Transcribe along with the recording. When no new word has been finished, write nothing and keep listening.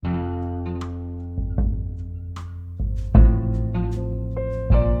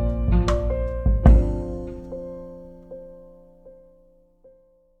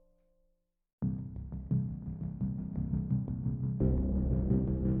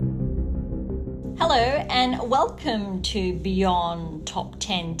Hello and welcome to Beyond Top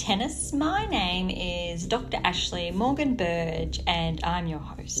 10 Tennis. My name is Dr. Ashley Morgan-Burge and I'm your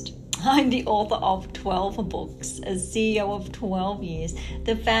host. I'm the author of 12 books, a CEO of 12 years,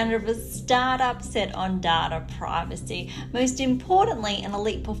 the founder of a startup set on data privacy, most importantly, an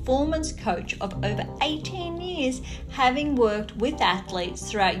elite performance coach of over 18 years, having worked with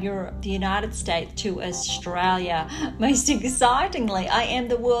athletes throughout Europe, the United States to Australia. Most excitingly, I am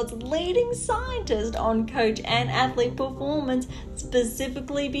the world's leading scientist on coach and athlete performance,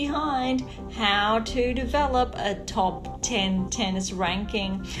 specifically behind how to develop a top 10 tennis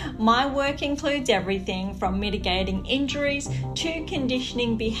ranking. My work includes everything from mitigating injuries to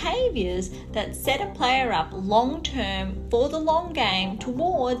conditioning behaviors that set a player up long-term for the long game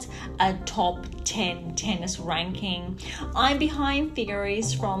towards a top 10 tennis ranking. I'm behind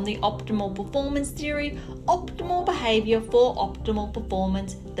theories from the optimal performance theory, optimal behavior for optimal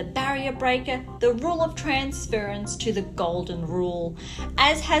performance, the barrier breaker, the rule of transference to the golden rule.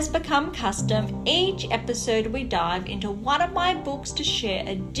 As has become custom, each episode we dive into one of my books to share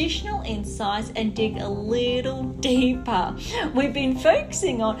additional insights and dig a little deeper. We've been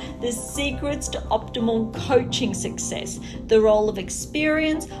focusing on the secrets to optimal coaching success, the role of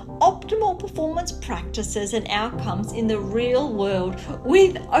experience, optimal performance practices and outcomes in the real world,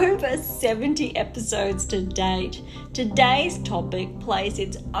 with over 70 episodes to date. Today's topic plays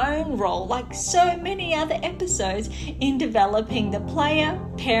its own role, like so many other episodes, in developing the player,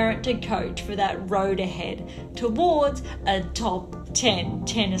 parent to coach for that road ahead towards a top 10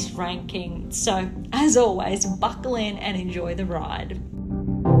 tennis ranking. So, as always, buckle in and enjoy the ride.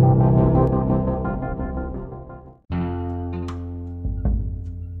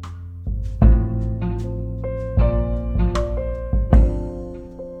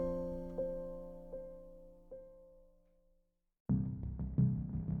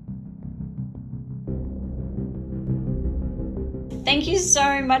 Thank you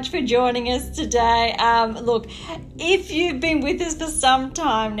so much for joining us today. Look, if you've been with us for some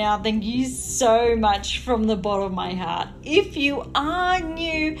time now, thank you so much from the bottom of my heart. If you are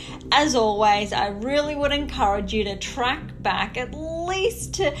new, as always, I really would encourage you to track back at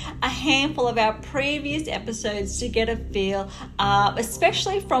least to a handful of our previous episodes to get a feel,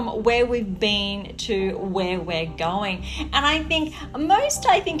 especially from where we've been to where we're going. And I think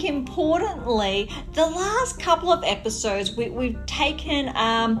importantly, the last couple of episodes, we've taken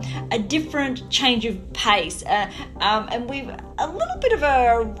a different change of pace, and we've a little bit of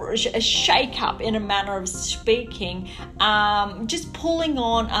a shake-up in a manner of speaking, just pulling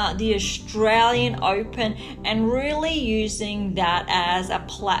on the Australian Open and really using that as a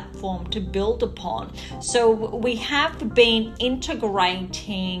platform to build upon. So we have been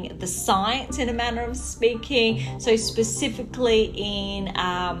integrating the science in a manner of speaking, so specifically in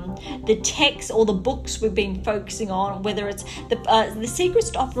the texts or the books we've been focusing on, whether it's the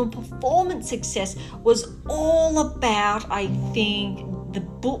Secrets to Optimal Performance Success was all about, I think, the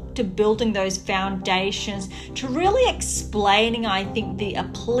book to building those foundations, to really explaining, I think, the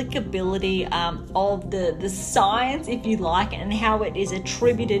applicability of the science, if you like, and how it is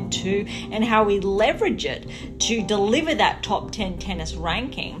attributed to and how we leverage it to deliver that top 10 tennis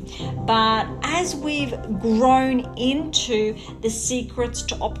ranking. But as we've grown into the Secrets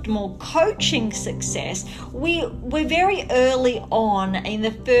to Optimal Coaching Success, we're very early on in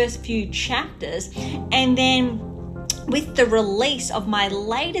the first few chapters, and then with the release of my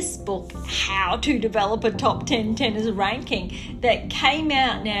latest book, How to Develop a Top 10 Tennis Ranking, that came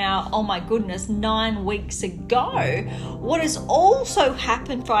out now, 9 weeks ago, what has also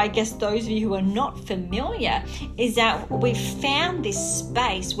happened for, I guess, those of you who are not familiar, is that we've found this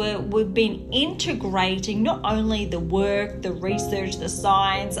space where we've been integrating not only the work, the research, the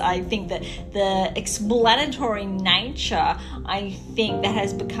science, I think that the explanatory nature, I think that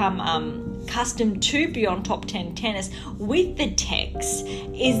has become custom to Beyond Top 10 Tennis with the text,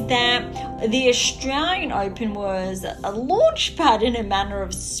 is that the Australian Open was a launch pad in a manner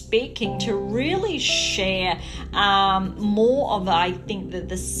of speaking to really share more of, I think,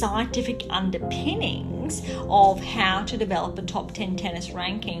 the scientific underpinnings of how to develop a top 10 tennis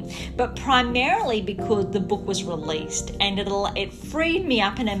ranking, but primarily because the book was released, and it freed me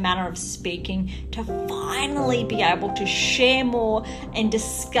up in a manner of speaking to finally be able to share more and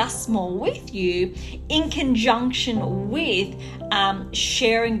discuss more with you in conjunction with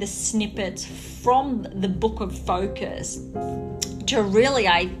sharing the snippets from the book of focus to really,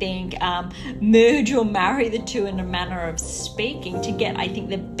 I think, merge or marry the two in a manner of speaking to get, I think,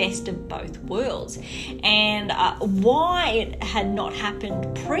 the best of both worlds. And why it had not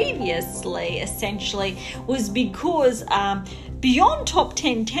happened previously, essentially, was because Beyond Top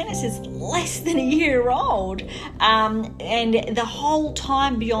 10 Tennis is less than a year old, and the whole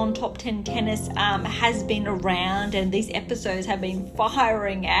time Beyond Top 10 Tennis has been around and these episodes have been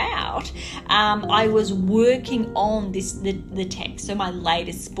firing out, I was working on the text, so my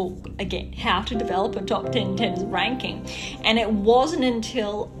latest book, again, How to Develop a Top 10 Tennis Ranking. And it wasn't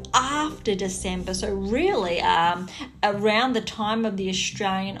until after December, so really around the time of the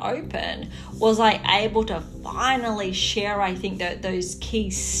Australian Open, was I able to finally share, I think, those key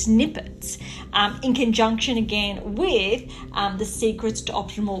snippets in conjunction again with the secrets to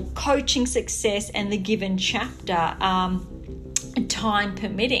optimal coaching success and the given chapter, time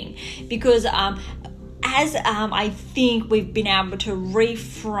permitting, because as I think we've been able to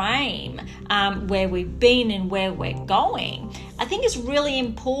reframe where we've been and where we're going, I think it's really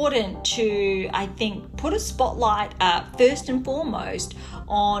important to, I think, put a spotlight first and foremost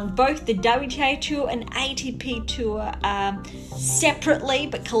on both the WTA Tour and ATP Tour separately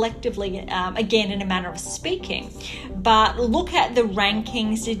but collectively, again, in a manner of speaking. But look at the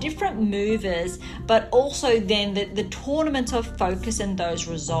rankings, the different movers, but also then the tournaments of focus and those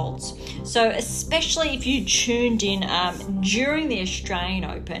results. So especially if you tuned in during the Australian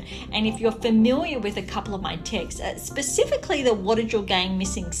Open, and if you're familiar with a couple of my texts, specifically the What Did Your Game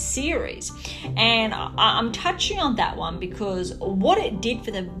Missing series. And I'm touching on that one because what it did for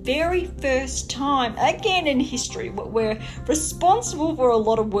the very first time, again in history, we're responsible for a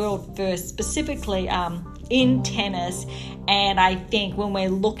lot of world firsts, specifically in tennis. And I think when we're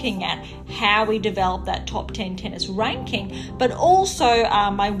looking at how we develop that top 10 tennis ranking, but also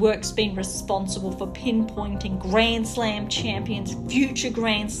my work's been responsible for pinpointing Grand Slam champions, future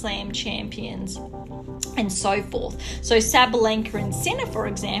Grand Slam champions, and so forth. So Sabalenka and Sinner, for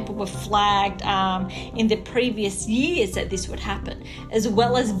example, were flagged in the previous years that this would happen, as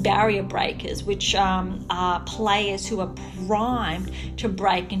well as barrier breakers, which are players who are primed to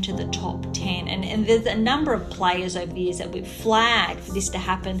break into the top 10. And there's a number of players over the years that we've flagged for this to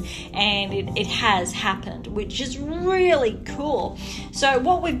happen, and it has happened, which is really cool. So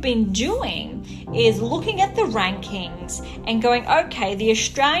what we've been doing is looking at the rankings and going, okay, the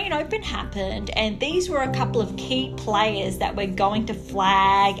Australian Open happened, and these were a couple of key players that we're going to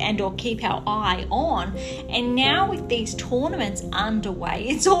flag and or keep our eye on. And now with these tournaments underway,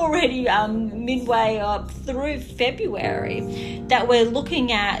 it's already midway up through February, that we're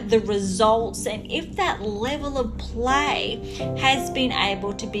looking at the results and if that level of play has been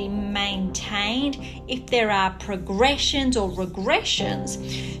able to be maintained, if there are progressions or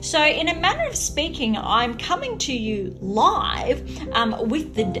regressions. So in a manner of speaking, I'm coming to you live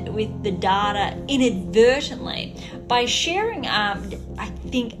with the data inadvertently by sharing, I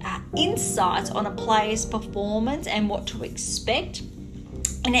think, insights on a player's performance and what to expect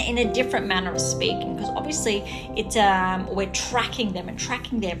in a different manner of speaking, because obviously it's we're tracking them and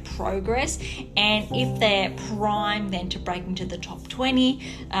tracking their progress, and if they're primed then to break into the top 20,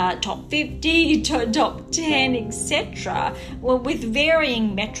 top 50, top 10, etc., well, with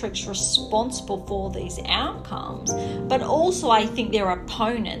varying metrics responsible for these outcomes. But also I think their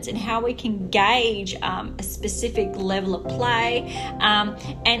opponents and how we can gauge a specific level of play,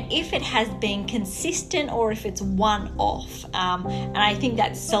 and if it has been consistent or if it's one-off, and I think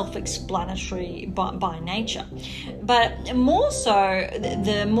that's self-explanatory by nature. But more so,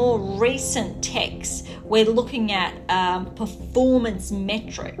 the more recent texts, we're looking at performance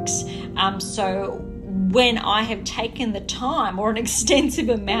metrics. So when I have taken the time, or an extensive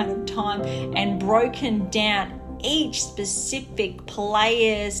amount of time, and broken down each specific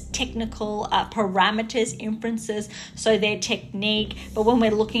player's technical parameters, inferences, so their technique, but when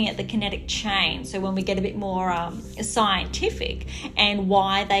we're looking at the kinetic chain, so when we get a bit more scientific, and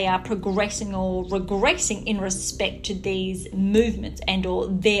why they are progressing or regressing in respect to these movements and or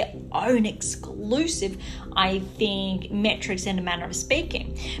their own exclusive, I think, metrics and a manner of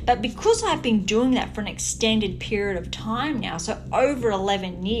speaking. But because I've been doing that for an extended period of time now, so over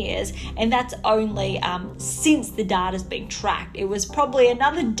 11 years, and that's only since the data's been tracked. It was probably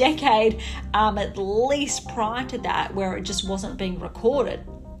another decade at least prior to that where it just wasn't being recorded.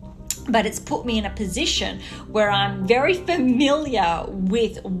 But it's put me in a position where I'm very familiar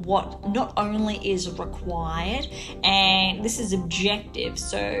with what not only is required, and this is objective,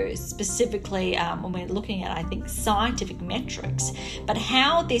 so specifically when we're looking at, I think, scientific metrics, but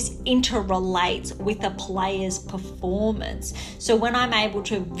how this interrelates with a player's performance. So when I'm able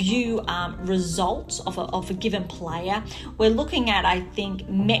to view results of a given player, we're looking at, I think,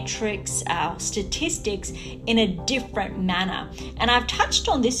 metrics, statistics in a different manner. And I've touched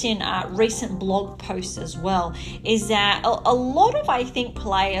on this in recent blog posts as well, is that a lot of, I think,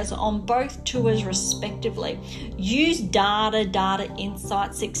 players on both tours respectively use data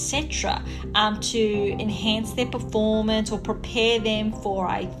insights, etc., to enhance their performance or prepare them for,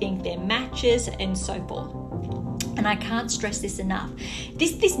 I think, their matches and so forth. And I can't stress this enough.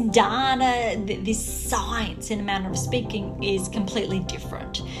 This data, this science, in a manner of speaking, is completely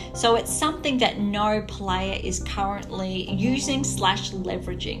different. So it's something that no player is currently using /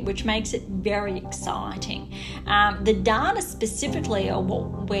 leveraging, which makes it very exciting. The data specifically are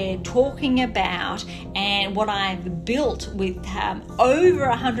what we're talking about and what I've built with over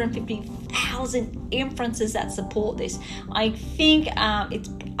 150,000 inferences that support this. I think it's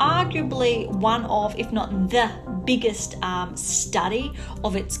arguably one of, if not the biggest study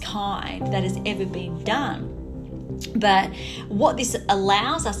of its kind that has ever been done. But what this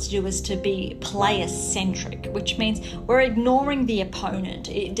allows us to do is to be player-centric, which means we're ignoring the opponent.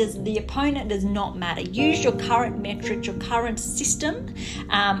 The opponent does not matter. Use your current metrics, your current system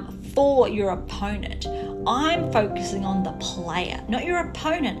for your opponent. I'm focusing on the player, not your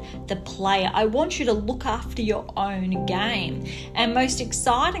opponent, the player. I want you to look after your own game. And most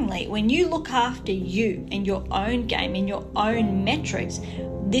excitingly, when you look after you and your own game and your own metrics,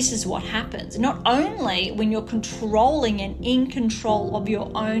 this is what happens. Not only when you're controlling and in control of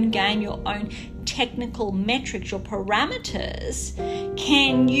your own game, your own technical metrics, your parameters,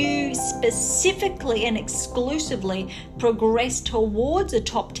 can you specifically and exclusively progress towards a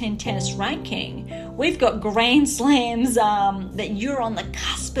top 10 tennis ranking. We've got Grand Slams that you're on the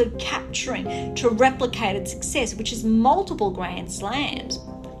cusp of capturing to replicated success, which is multiple Grand Slams.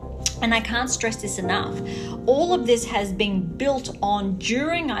 And I can't stress this enough. All of this has been built on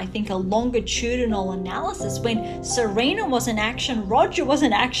during, I think, a longitudinal analysis when Serena was in action, Roger was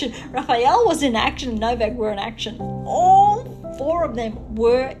in action, Rafael was in action, Novak were in action. All four of them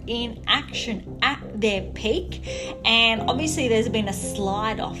were in action at their peak. And obviously there's been a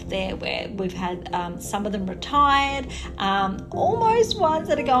slide off there where we've had some of them retired, almost ones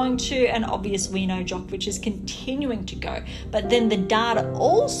that are going to, and obviously we know Djokovic is continuing to go. But then the data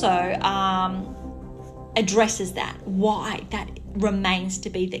also addresses that, why that remains to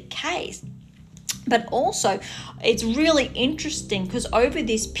be the case. But also, it's really interesting because over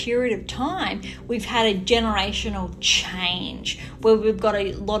this period of time, we've had a generational change where we've got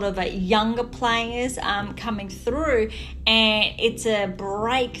a lot of younger players coming through, and it's a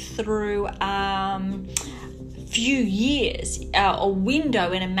breakthrough few years, a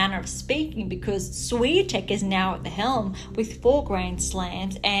window in a manner of speaking, because Swiatek is now at the helm with 4 Grand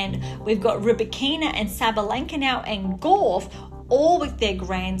Slams, and we've got Rybakina and Sabalenka now and Gauff all with their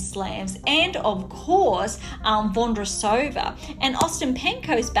Grand Slams, and of course Vondrousova and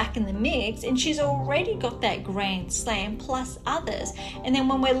Ostapenko's back in the mix, and she's already got that Grand Slam plus others. And then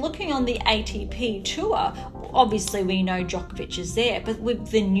when we're looking on the ATP tour, obviously we know Djokovic is there, but with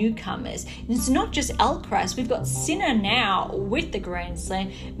the newcomers, it's not just Alcaraz. We've got Sinner now with the Grand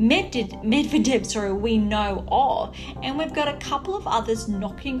Slam, Medvedev, we know of, and we've got a couple of others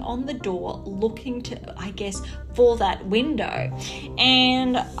knocking on the door, looking to, I guess, for that window.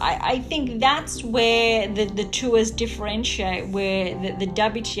 And I think that's where the tours differentiate, where the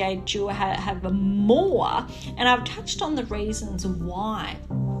WTA tour have more, and I've touched on the reasons why.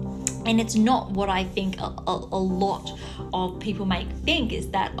 And it's not what I think a lot of people may think, is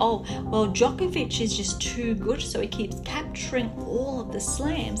that, oh, well, Djokovic is just too good, so he keeps capturing all of the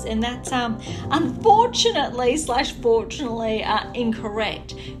slams. And that's unfortunately / fortunately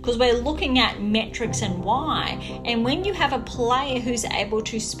incorrect, because we're looking at metrics and why. And when you have a player who's able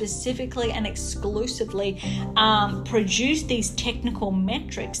to specifically and exclusively produce these technical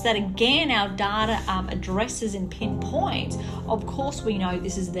metrics that, again, our data addresses and pinpoints, of course we know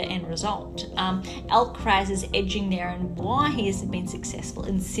this is the end result. Alcaraz is edging there, and why he has been successful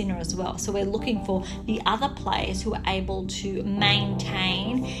in Sinner as well. So we're looking for the other players who are able to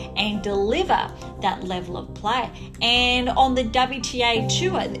maintain and deliver that level of play. And on the WTA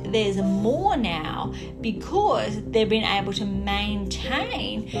tour, there's more now because they've been able to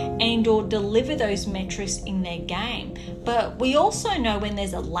maintain and or deliver those metrics in their game. But we also know when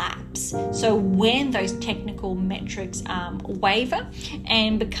there's a lapse. So when those technical metrics waver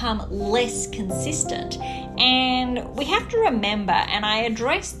and become less consistent. And we have to remember, and I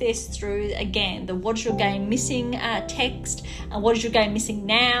address this through, again, the what is your game missing text, and what is your game missing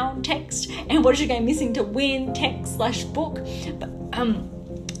now text, and what is your game missing to win text / book.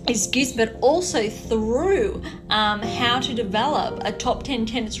 But also through how to develop a top 10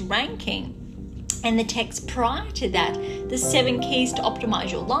 tennis ranking. And the text prior to that, the 7 keys to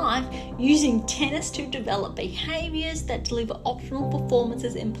optimize your life, using tennis to develop behaviors that deliver optimal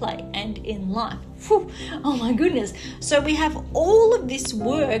performances in play and in life. Whew, oh my goodness. So we have all of this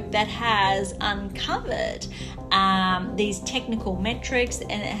work that has uncovered these technical metrics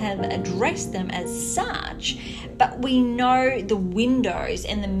and have addressed them as such, but we know the windows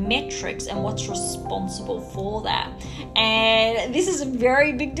and the metrics and what's responsible for that. And this is a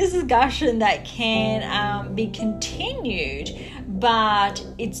very big discussion that can be continued, but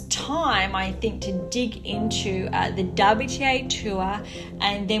it's time, I think, to dig into the WTA Tour,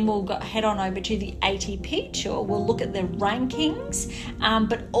 and then we'll head on over to the ATP Tour. We'll look at the rankings,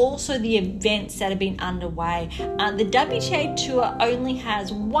 but also the events that have been underway. The WTA Tour only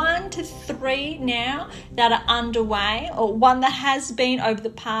has 1 to 3 now that are underway, or 1 that has been over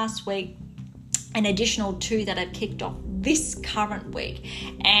the past week, an additional 2 that have kicked off this current week.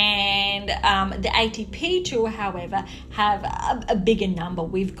 And the ATP Tour, however, have a bigger number.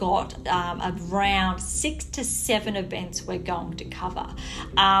 We've got around 6 to 7 events we're going to cover.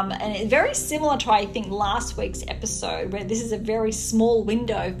 And it's very similar to, I think, last week's episode, where this is a very small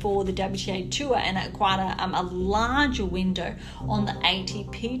window for the WTA Tour and quite a larger window on the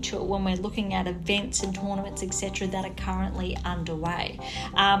ATP Tour when we're looking at events and tournaments, etc., that are currently underway.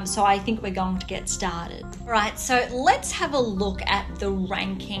 So I think we're going to get started. Right, so let's have a look at the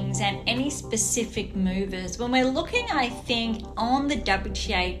rankings and any specific movers. When we're looking, I think, on the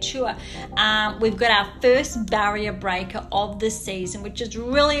WTA Tour, we've got our first barrier breaker of the season, which is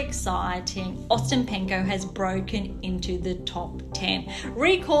really exciting. Ostapenko has broken into the top 10.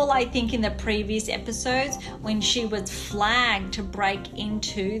 Recall, I think, in the previous episodes when she was flagged to break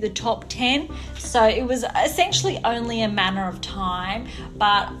into the top 10. So it was essentially only a matter of time,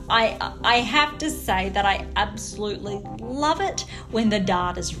 but I have to say that I absolutely love it when the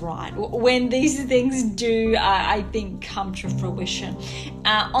data's right, when these things do, I think, come to fruition.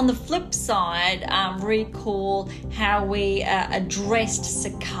 On the flip side, recall how we addressed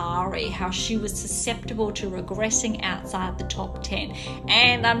Sakari, how she was susceptible to regressing outside the top 10.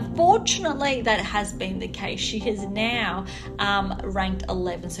 And unfortunately, that has been the case. She has now ranked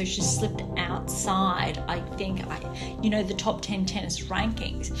 11, so she slipped outside, I think, the top 10 tennis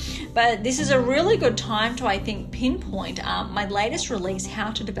rankings. But this is a really good time to, I think, pinpoint my latest release,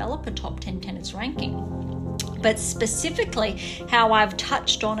 How to Develop a Top 10 Tennis Ranking. But specifically how I've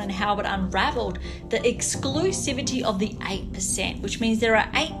touched on and how it unraveled the exclusivity of the 8%, which means there are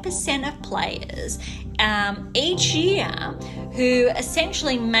 8% of players each year who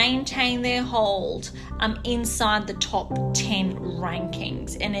essentially maintain their hold inside the top 10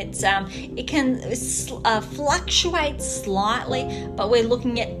 rankings. And it can fluctuate slightly, but we're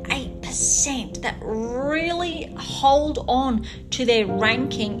looking at 8% that really hold on to their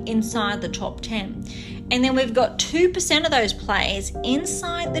ranking inside the top 10. And then we've got 2% of those players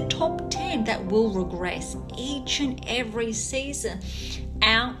inside the top 10 that will regress each and every season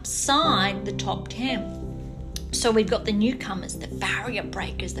outside the top 10. So we've got the newcomers, the barrier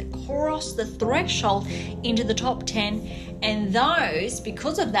breakers that cross the threshold into the top 10, and those,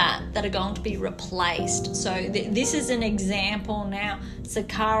 because of that are going to be replaced. So this is an example now.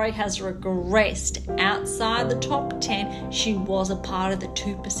 Sakari has regressed outside the top 10. She was a part of the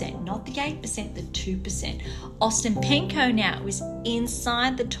 2%, not the 8%, the 2%. Ostapenko now is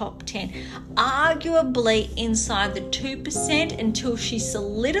inside the top 10, arguably inside the 2% until she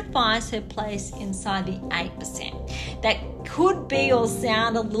solidifies her place inside the 8%. That could be or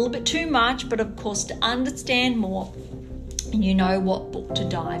sound a little bit too much, but of course, to understand more, you know what book to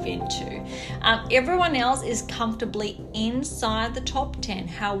dive into. Everyone else is comfortably inside the top 10.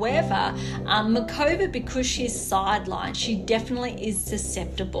 However, Makova, because she's sidelined, she definitely is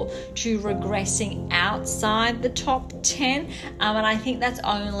susceptible to regressing outside the top 10. And I think that's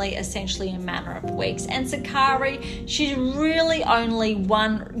only essentially a matter of weeks. And Sakari, she's really only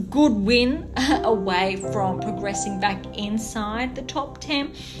one good win away from progressing back inside the top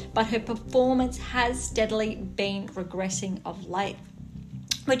 10, but her performance has steadily been regressing of late,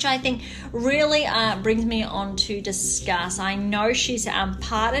 which I think really brings me on to discuss. I know she's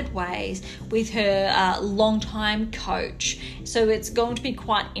parted ways with her longtime coach, so it's going to be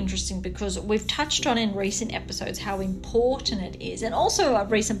quite interesting because we've touched on in recent episodes how important it is, and also a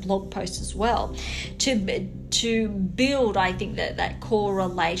recent blog post as well, to build, I think, that core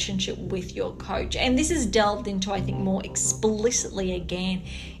relationship with your coach. And this is delved into, I think, more explicitly again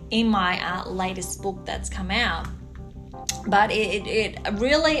in my latest book that's come out. But it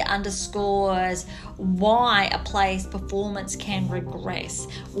really underscores why a player's performance can regress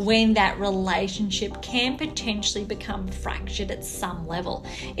when that relationship can potentially become fractured at some level.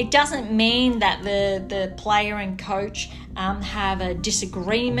 It doesn't mean that the player and coach have a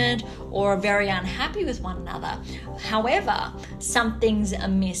disagreement or are very unhappy with one another. However, something's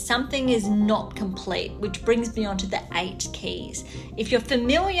amiss, something is not complete, which brings me on to the 8 keys. If you're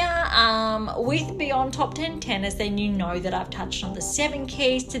familiar with Beyond Top 10 Tennis, then you know that I've touched on the 7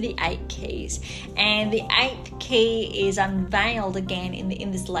 keys to the 8 keys. And the 8th key is unveiled again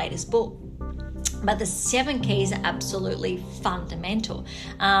in this latest book. But the 7 keys are absolutely fundamental.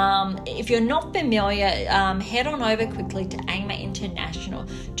 If you're not familiar, head on over quickly to AIMA International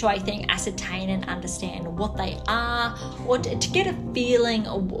to, I think, ascertain and understand what they are, or to get a feeling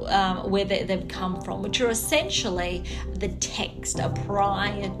of where they've come from, which are essentially the text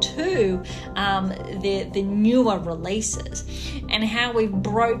prior to the newer releases, and how we've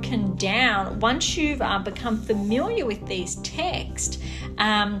broken down. Once you've become familiar with these texts,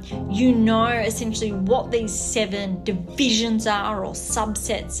 you know essentially what these 7 divisions are or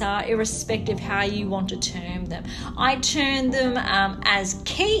subsets are, irrespective how you want to term them. I term them as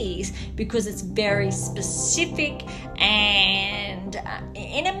keys because it's very specific, and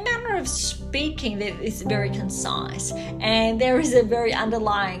in a manner of speaking, it's very concise, and there's an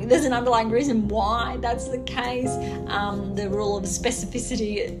underlying reason why that's the case. The rule of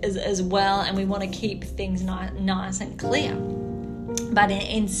specificity as well, and we want to keep things nice and clear. But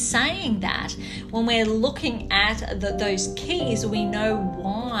in saying that, when we're looking at those keys, we know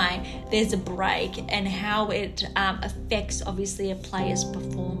why there's a break and how it affects, obviously, a player's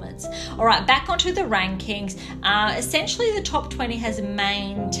performance. All right, back onto the rankings. Essentially, the top 20 has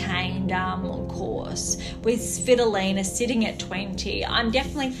maintained course, with Svitolina sitting at 20. I'm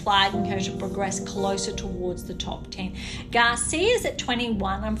definitely flagging her to progress closer towards the top 10. Garcia's at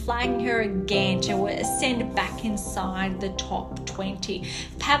 21. I'm flagging her again to ascend back inside the top 20.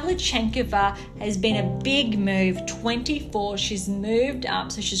 Pavlyuchenkova has been a big move, 24. She's moved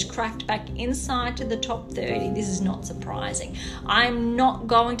up, so she's cracked back inside to the top 30. This is not surprising. I'm not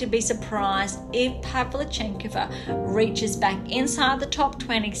going to be surprised if Pavlyuchenkova reaches back inside the top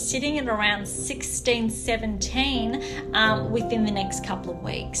 20, sitting at around 16, 17 within the next couple of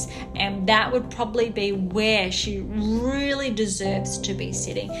weeks. And that would probably be where she really deserves to be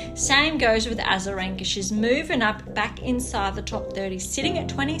sitting. Same goes with Azarenka. She's moving up back inside the top 30, sitting at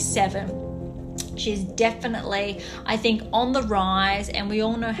 27. She's definitely, I think, on the rise, and we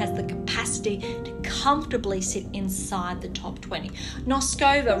all know has the capacity to comfortably sit inside the top 20.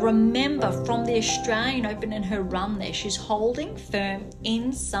 Noskova, remember, from the Australian Open and her run there, she's holding firm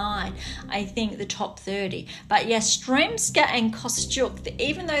inside, I think, the top 30. But Yastremska and Kostyuk,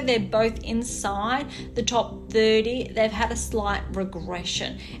 even though they're both inside the top 30, they've had a slight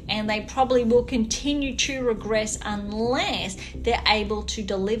regression, and they probably will continue to regress unless they're able to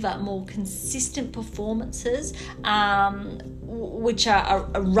deliver more consistent performances, which are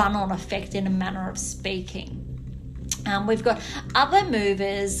a run-on effect in a manner of speaking. We've got other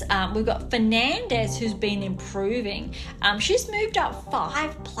movers. We've got Fernandez, who's been improving. She's moved up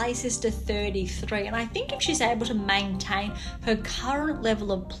 5 places to 33, and I think if she's able to maintain her current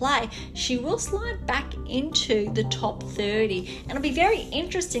level of play, she will slide back into the top 30, and it'll be very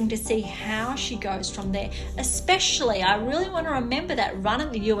interesting to see how she goes from there. Especially, I really want to remember that run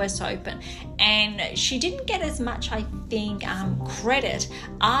at the US Open, and she didn't get as much, I think, credit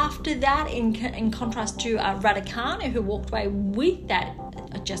after that, in contrast to Raducanu, who walked away with that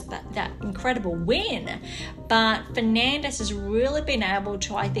incredible win. But Fernandez has really been able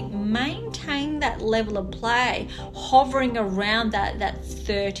to, I think, maintain that level of play, hovering around that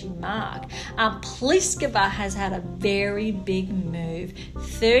 30 mark. Pliskova has had a very big move,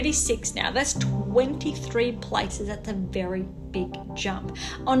 36 now. That's 23 places. That's a very big jump.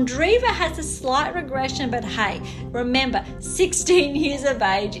 Andreeva has a slight regression, but hey, remember, 16 years of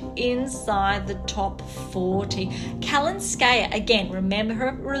age, inside the top 40. Kalinskaya, again, remember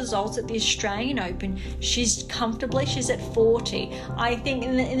her results at the Australian Open. She's at 40. I think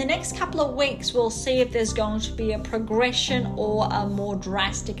in the next couple of weeks, we'll see if there's going to be a progression or a more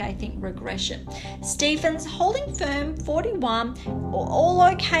drastic, I think, regression. Stephens holding firm, 41, all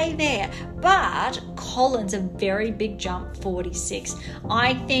okay there. But Collins, a very big jump, 40. 46.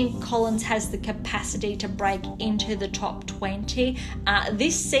 I think Collins has the capacity to break into the top 20.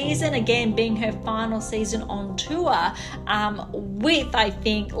 This season, again, being her final season on tour, with, I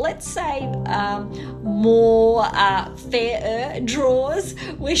think, let's say, more fairer draws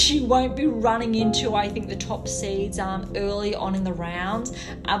where she won't be running into, I think, the top seeds early on in the rounds.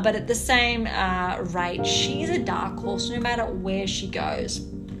 But at the same rate, she's a dark horse no matter where she goes,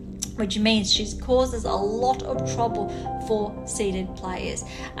 which means she causes a lot of trouble for seeded players.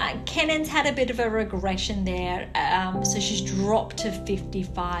 Kennan's had a bit of a regression there, so she's dropped to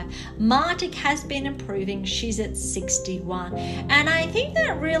 55. Martic has been improving. She's at 61. And I think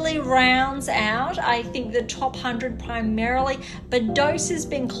that really rounds out, I think, the top 100 primarily. But Dose has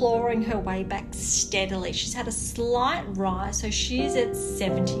been clawing her way back steadily. She's had a slight rise, so she's at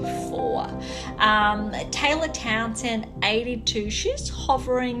 74. Taylor Townsend, 82. She's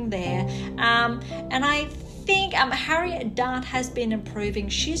hovering there. And I think Harriet Dart has been improving.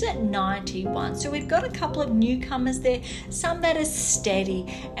 She's at 91. So we've got a couple of newcomers there, some that are steady.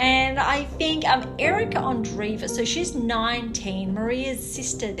 And I think Erica Andreeva, so she's 19, Maria's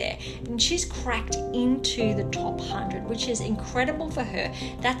sister there, and she's cracked into the top 100, which is incredible for her.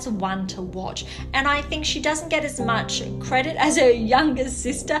 That's one to watch. And I think she doesn't get as much credit as her younger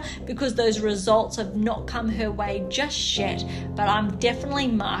sister because those results have not come her way just yet. But I'm definitely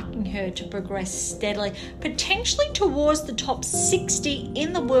marking her to progress steadily, potentially towards the top 60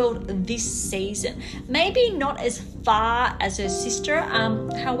 in the world this season. Maybe not as far as her sister,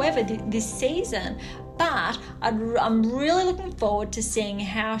 however, this season. But I'm really looking forward to seeing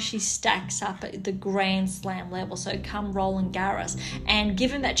how she stacks up at the Grand Slam level, so come Roland Garros. And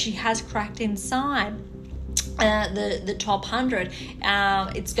given that she has cracked inside the top 100,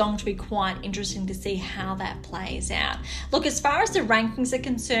 it's going to be quite interesting to see how that plays out. Look, as far as the rankings are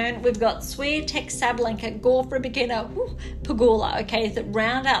concerned, we've got Swiatek, Sabalenka, Gauff, Rybakina, Pegula, okay, that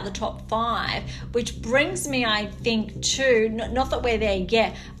round out the top 5, which brings me, I think, to, not that we're there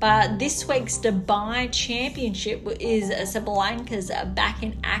yet, but this week's Dubai Championship is Sabalenka's back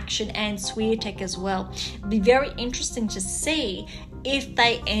in action, and Swiatek as well. It'll be very interesting to see if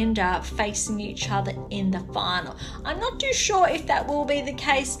they end up facing each other in the final. I'm not too sure if that will be the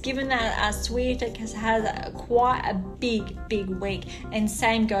case, given that Swiatek has had quite a big week, and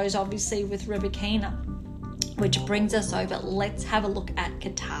same goes obviously with Rybakina. Which brings us over, let's have a look at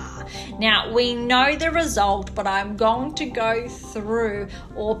Qatar. Now, we know the result, but I'm going to go through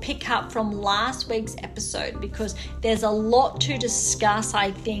or pick up from last week's episode because there's a lot to discuss,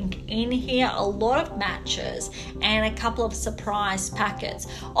 I think, in here. A lot of matches and a couple of surprise packets.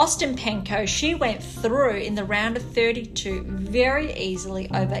 Ostapenko, she went through in the round of 32 very easily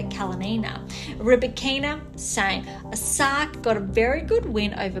over Kalinina. Rybakina, same. Osaka got a very good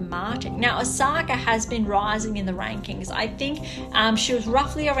win over Martic. Now, Osaka has been rising in the rankings. I think she was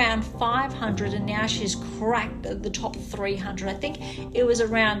roughly around 500 and now she's cracked the top 300. I think it was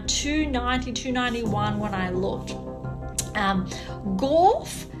around 290, 291 when I looked.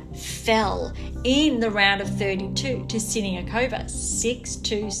 Gauff fell in the round of 32 to Siniakova,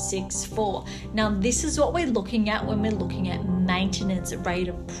 6-2, 6-4. Now, this is what we're looking at when we're looking at maintenance rate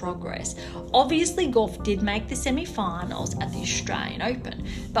of progress. Obviously, Gauff did make the semi-finals at the Australian Open,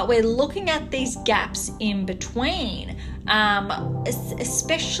 but we're looking at these gaps in between,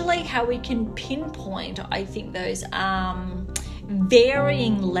 especially how we can pinpoint, I think, those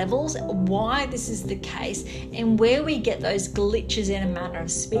varying levels, why this is the case, and where we get those glitches, in a manner of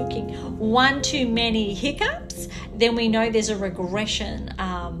speaking. One too many hiccups, then we know there's a regression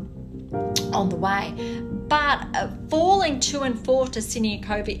on the way. But falling 2 and 4 to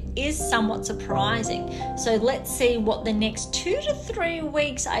Siniakova is somewhat surprising. So let's see what the next 2 to 3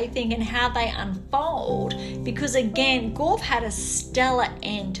 weeks, I think, and how they unfold. Because again, Gauff had a stellar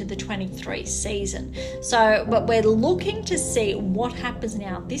end to the 23 season. So, but we're looking to see what happens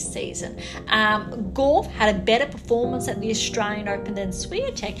now this season. Gauff had a better performance at the Australian Open than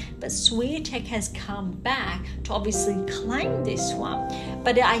Swiatek, but Swiatek has come back to obviously claim this one.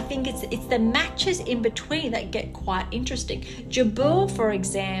 But I think it's the matches in between that get quite interesting. Jabeur, for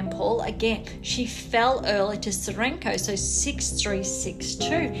example, again, she fell early to Serenko, so 6-3,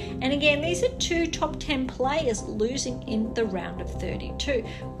 6-2. And again, these are 2 top 10 players losing in the round of 32,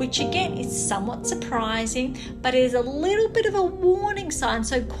 which again is somewhat surprising, but is a little bit of a warning sign.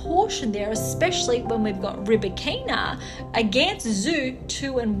 So caution there, especially when we've got Rybakina against Zhu,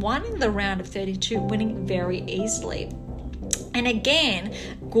 2 and 1 in the round of 32, winning very easily. And again,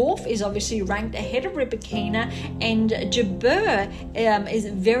 Gauff is obviously ranked ahead of Rybakina, and Jabeur is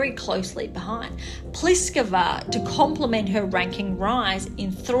very closely behind. Pliskova, to complement her ranking rise,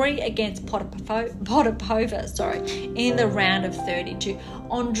 in 3 against Potapova, in the round of 32.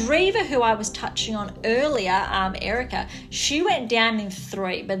 Andreeva, who I was touching on earlier, Erica, she went down in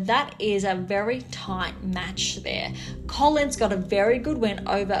 3, but that is a very tight match there. Collins got a very good win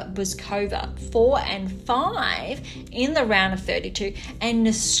over Buskova, 4 and 5 in the round of 32, and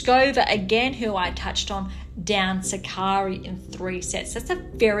Noskova, again, who I touched on, down Sakari in 3 sets. That's a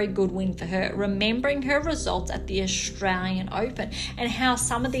very good win for her, remembering her results at the Australian Open and how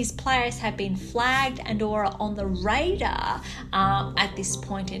some of these players have been flagged and or are on the radar at this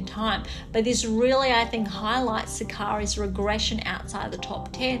point in time. But this really, I think, highlights Sakari's regression outside the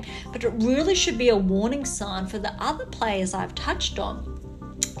top 10, but it really should be a warning sign for the other players I've touched on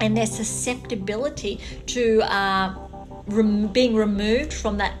and their susceptibility to being removed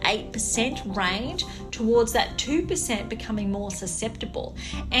from that 8% range towards that 2% becoming more susceptible.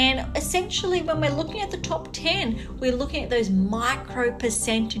 And essentially, when we're looking at the top 10, we're looking at those micro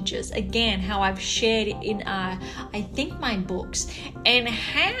percentages, again, how I've shared it in I think my books, and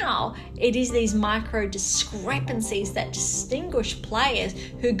how it is these micro discrepancies that distinguish players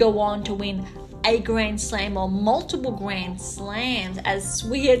who go on to win a Grand Slam or multiple Grand Slams, as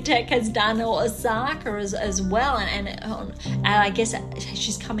Swiatek has done, or Osaka as well, and I guess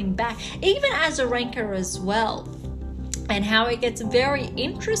she's coming back, even Azarenka as well, and how it gets very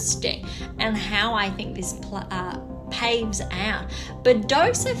interesting, and how I think this paves out.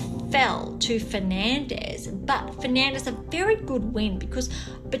 Badosa fell to Fernandez, but Fernandez a very good win because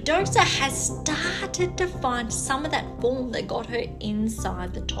Badosa has started to find some of that form that got her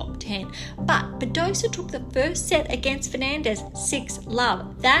inside the top 10. But Badosa took the first set against Fernandez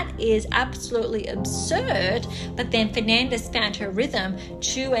 6-love. That is absolutely absurd. But then Fernandez found her rhythm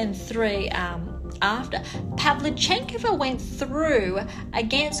 2 and 3 after. Pavlyuchenkova went through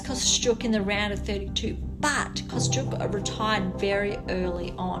against Kostyuk in the round of 32, but Kostyuk retired very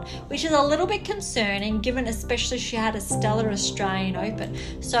early on, which is a little bit concerning given especially she had a stellar Australian Open.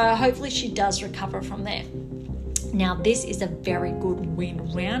 So hopefully she does recover from there. Now, this is a very good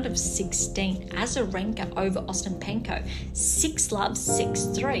win. Round of 16, Azarenka over Ostapenko, 6-love,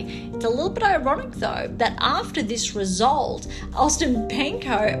 6-3. It's a little bit ironic, though, that after this result,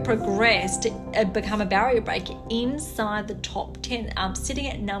 Ostapenko progressed to become a barrier breaker inside the top 10, sitting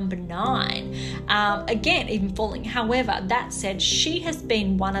at number 9. Again, even falling. However, that said, she has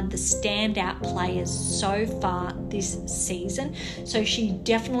been one of the standout players so far this season, so she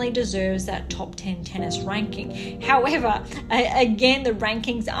definitely deserves that top 10 tennis ranking. However, again, the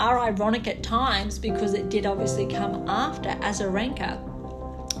rankings are ironic at times because it did obviously come after Azarenka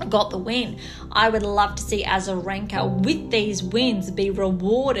got the win. I would love to see Azarenka with these wins be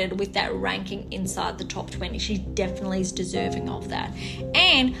rewarded with that ranking inside the top 20. She definitely is deserving of that.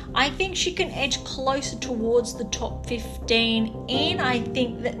 And I think she can edge closer towards the top 15 in, I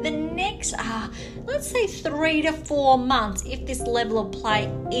think, that the next, let's say 3 to 4 months, if this level of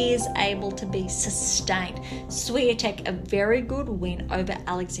play is able to be sustained. Swiatek, a very good win over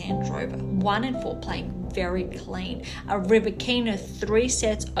Alexandrova, 1 and 4, playing very clean. Rybakina, 3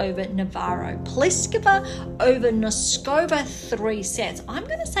 sets over Navarro. Pliskova over Noskova, 3 sets. I'm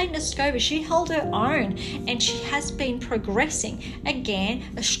going to say Noskova, she held her own and she has been progressing. Again,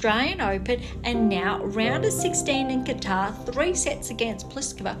 Australian Open and now round of 16 in Qatar, 3 sets against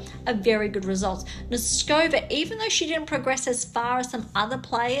Pliskova, a very good result. Noskova, even though she didn't progress as far as some other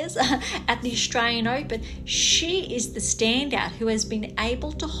players at the Australian Open, she is the standout who has been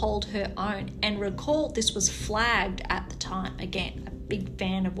able to hold her own. And recall, this was flagged at the time. Again, a big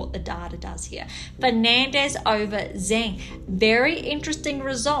fan of what the data does here. Fernandez over Zheng. Very interesting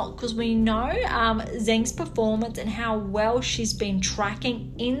result because we know Zheng's performance and how well she's been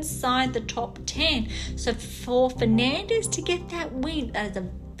tracking inside the top 10. So for Fernandez to get that win, that is a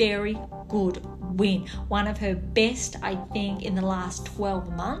very good win. One of her best, I think, in the last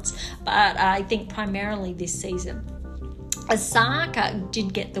 12 months, but I think primarily this season. Osaka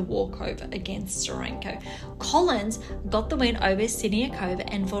did get the walkover against Azarenka. Collins got the win over Siniakova,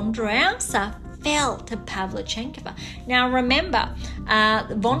 and Vondrausa fell to Pavlyuchenkova. Now remember,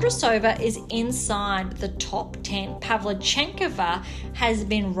 Vondrasova is inside the top 10. Pavlyuchenkova has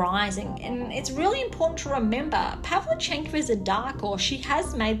been rising, and it's really important to remember Pavlyuchenkova is a dark horse. She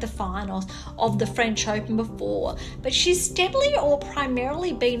has made the finals of the French Open before, but she's steadily or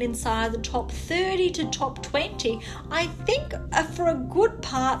primarily been inside the top 30 to top 20, I think, for a good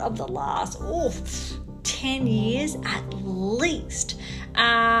part of the last 10 years at least.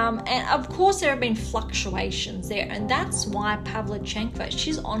 And of course there have been fluctuations there, and that's why Pavlyuchenkova,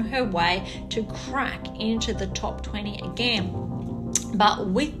 she's on her way to crack into the top 20 again. But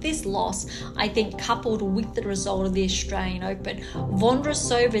with this loss, I think coupled with the result of the Australian Open,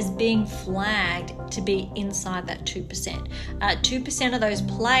 Vondrousova is being flagged to be inside that 2%. 2% of those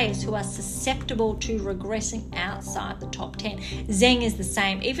players who are susceptible to regressing outside the top 10. Zheng is the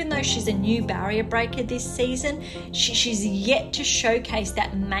same. Even though she's a new barrier breaker this season, she's yet to showcase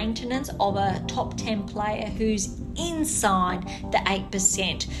that maintenance of a top 10 player who's inside the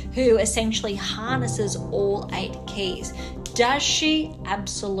 8%, who essentially harnesses all 8 keys. Does she?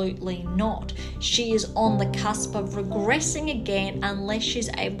 Absolutely not. She is on the cusp of regressing again unless she's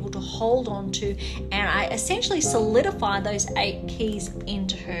able to hold on to and essentially solidify those 8 keys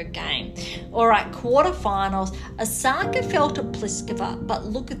into her game. All right, quarterfinals. Osaka fell to Pliskova, but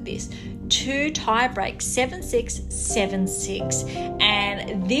look at this. 2 tie breaks, 7-6, 7-6.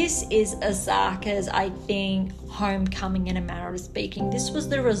 And this is Osaka's, I think, homecoming in a manner of speaking. This was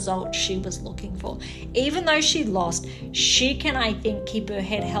the result she was looking for. Even though she lost, she can, I think, keep her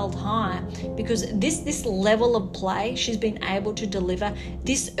head held high because this level of play she's been able to deliver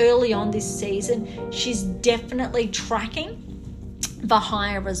this early on this season, she's definitely tracking for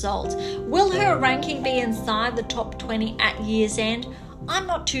higher results. Will her ranking be inside the top 20 at year's end? I'm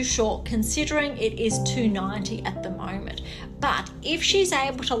not too sure, considering it is 290 at the moment. But if she's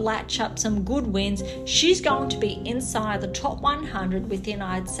able to latch up some good wins, she's going to be inside the top 100 within,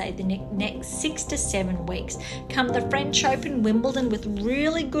 I'd say, the next 6 to 7 weeks. Come the French Open, Wimbledon with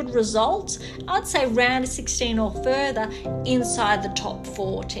really good results, I'd say round of 16 or further, inside the top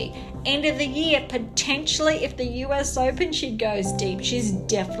 40. End of the year, potentially, if the US Open, she goes deep. She's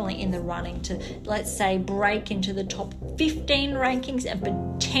definitely in the running to, let's say, break into the top 15 rankings and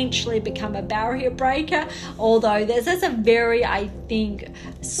potentially become a barrier breaker. Although there's a very, I think,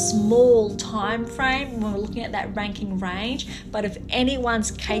 small time frame when we're looking at that ranking range. But if anyone's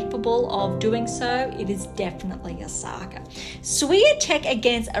capable of doing so, it is definitely Osaka. Swiatek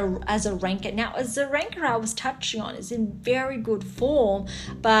against Azarenka. Now, Azarenka, I was touching on, is in very good form,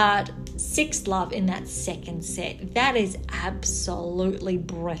 but 6-love in that second set. That is absolutely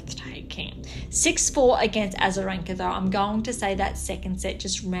breathtaking. 6-4 against Azarenka, though. I'm going to say that second set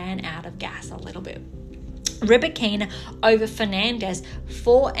just ran out of gas a little bit. Rybakina over Fernandez,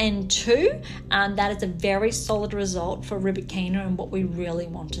 4-2. That is a very solid result for Rybakina and what we really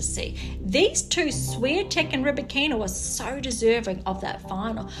want to see. These two, Swiatek and Rybakina, were so deserving of that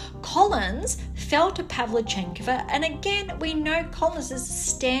final. Collins fell to Pavlyuchenkova, and again, we know Collins is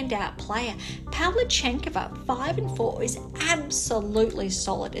a standout player. Pavlyuchenkova, 5-4, is absolutely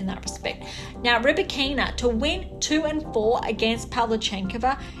solid in that respect. Now, Rybakina to win 2-4 against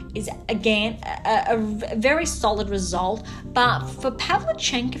Pavlyuchenkova is again a very solid result, but for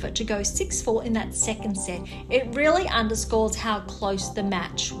Pavlyuchenkova to go 6-4 in that second set, it really underscores how close the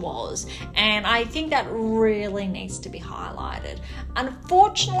match was, and I think that really needs to be highlighted.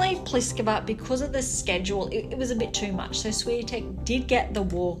 Unfortunately, Pliskova, because of the schedule, it was a bit too much, so Swiatek did get the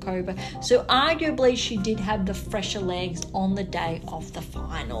walkover, so arguably she did have the fresher legs on the day of the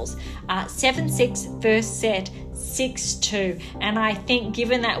finals. 7-6 first set, 6-2, and I think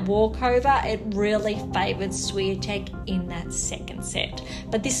given that walkover, it really favoured Swiatek in that second set.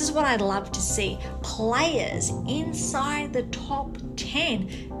 But this is what I'd love to see, players inside the top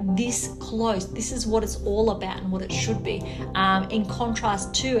 10 this close. This is what it's all about and what it should be, in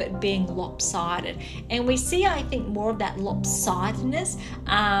contrast to it being lopsided. And we see, I think, more of that lopsidedness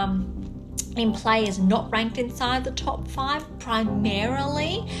in players not ranked inside the top 5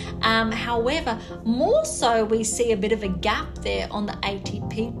 primarily. However, more so we see a bit of a gap there on the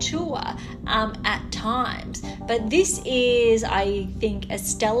ATP tour at times. But this is, I think, a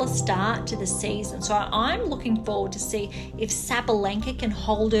stellar start to the season. So I'm looking forward to see if Sabalenka can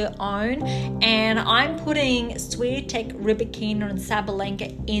hold her own. And I'm putting Swiatek, Rybakina and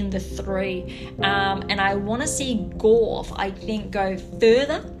Sabalenka in the 3. And I want to see Gauff, I think, go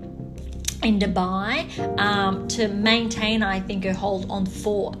further in Dubai to maintain, I think, her hold on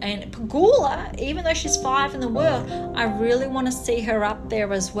 4. And Pegula, even though she's 5 in the world, I really want to see her up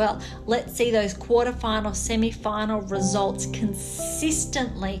there as well. Let's see those quarterfinal, semi-final results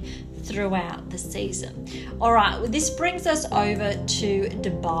consistently throughout the season. All right, well, this brings us over to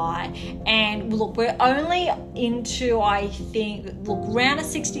Dubai, and look, we're only into, I think, round of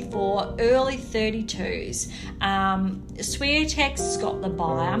 64, early 32s. Swiatek's got the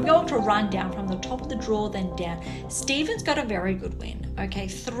bye. I'm going to run down from the top of the draw, then down. Stevens got a very good win. okay,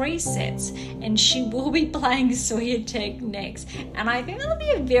 3 sets, and she will be playing Swiatek next. And I think that'll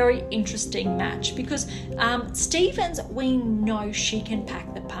be a very interesting match because Stevens, we know she can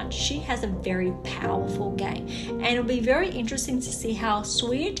pack the punch. She has a very powerful game, and it'll be very interesting to see how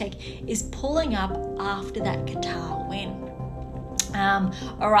Swiatek is pulling up after that Qatar win.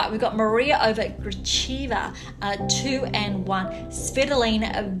 All right, we've got Maria over Gracheva, 2-1.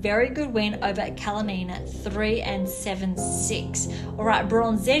 Svitolina, a very good win over Kalinina, 3-7-6. All right,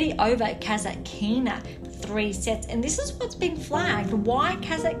 Bronzetti over Kazatkina, 3 sets. And this is what's been flagged. Why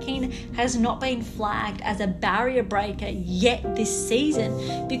Kazatkina has not been flagged as a barrier breaker yet this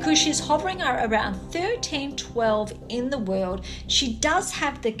season, because she's hovering around 13-12 in the world. She does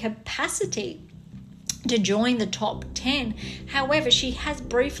have the capacity to join the top 10. However, she has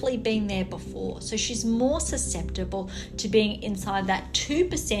briefly been there before, so she's more susceptible to being inside that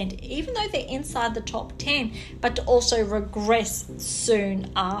 2%, even though they're inside the top 10, but to also regress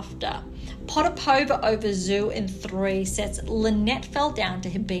soon after. Potapova over Zhu in 3 sets. Lynette fell down to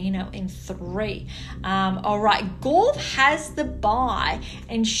Hibino in 3. All right, Gauff has the bye,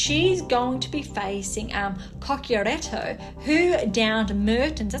 and she's going to be facing Cocchiaretto, who downed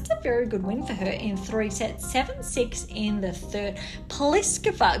Mertens. That's a very good win for her in 3 sets, 7-6 in the third.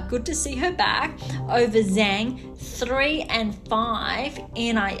 Pliskova, good to see her back, over Zhang, 3-5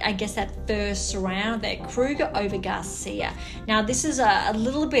 in, I guess, that first round there. Kruger over Garcia. Now, this is a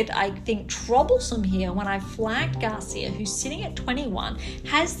little bit, I think, troublesome here when I flagged Garcia, who's sitting at 21,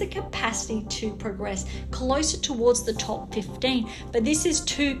 has the capacity to progress closer towards the top 15. But this is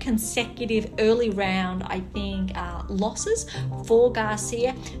 2 consecutive early round, I think, losses for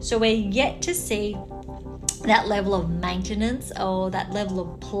Garcia. So we're yet to see that level of maintenance or that level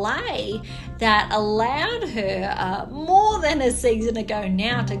of play that allowed her more than a season ago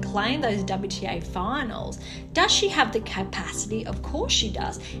now to claim those WTA finals. Does she have the capacity? Of course she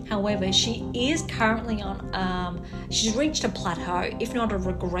does. However, she is currently on, she's reached a plateau, if not a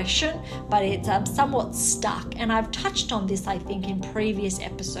regression, but it's somewhat stuck. And I've touched on this, I think, in previous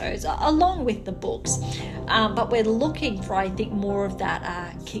episodes, along with the books. But we're looking for, I think, more of that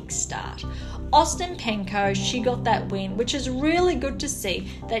kickstart. Ostapenko, she got that win, which is really good to see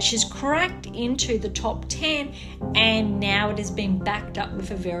that she's cracked into the top 10, and now it has been backed up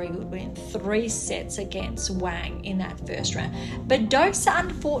with a very good win, 3 sets against Wang in that first round. But Dosa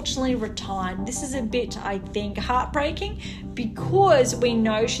unfortunately retired. This is a bit, I think, heartbreaking because we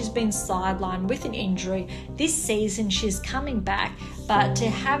know she's been sidelined with an injury. This season she's coming back, but to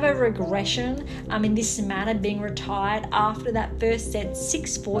have a regression in this manner, being retired after that first set,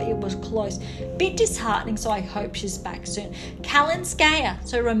 6-4, it was close. Bit disheartening, so I hope she's back soon. Kalinskaya,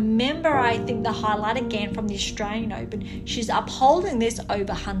 so remember, I think the highlight again from the Australian Open, she's upholding this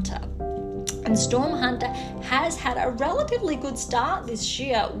over Hunter. And Storm Hunter has had a relatively good start this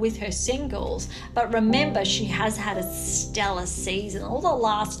year with her singles, but remember, she has had a stellar season all the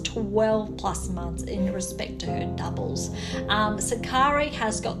last 12 plus months in respect to her doubles. Sakari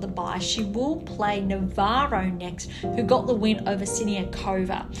has got the bye. She will play Navarro next, who got the win over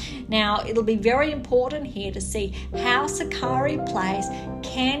Siniakova. Now, it'll be very important here to see how Sakari plays.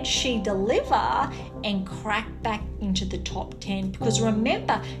 Can she deliver and crack back into the top 10? Because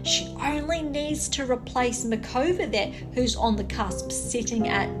remember, she only needs to replace Makova there, who's on the cusp, sitting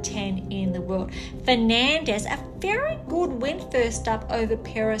at 10 in the world. Fernandez, a very good win first up over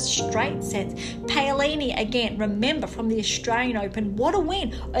Perez, straight sets. Paolini, again, remember from the Australian Open, what a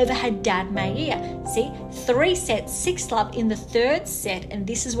win over Haddad Maia. See, 3 sets, 6-love in the third set, and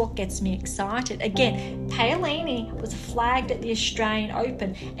this is what gets me excited. Again, Paolini was flagged at the Australian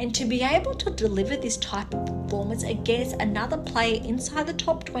Open, and to be able to deliver this type of performance against another player inside the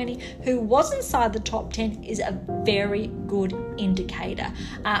top 20 who was inside the top 10 is a very good indicator.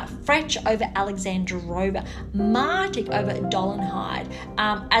 Frech over Alexandrova, Martic over Dollenhyde,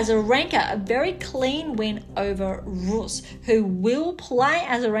 Azarenka, a very clean win over Rus, who will play,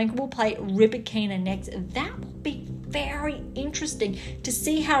 Azarenka will play Rybakina next. That will be very interesting to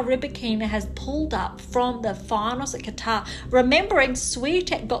see how Rybakina has pulled up from the finals at Qatar. Remembering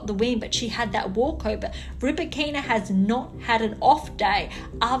Swiatek got the win, but she had that walkover. Rybakina has not had an off day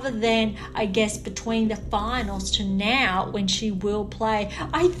other than, I guess, between the finals to now when she will play.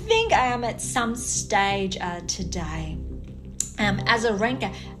 I think I am at some stage today.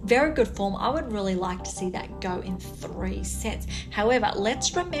 Azarenka, very good form. I would really like to see that go in 3 sets. However,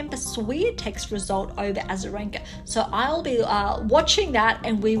 let's remember Swiatek's result over Azarenka. So I'll be watching that,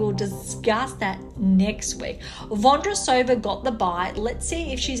 and we will discuss that next week. Vondrousova got the bye. Let's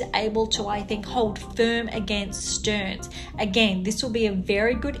see if she's able to, I think, hold firm against Stearns. Again, this will be a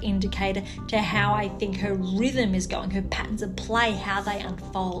very good indicator to how I think her rhythm is going, her patterns of play, how they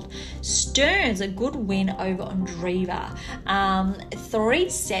unfold. Stearns, a good win over Andreeva. 3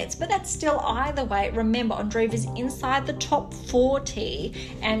 sets, but that's still either way. Remember, Andreeva's inside the top 40,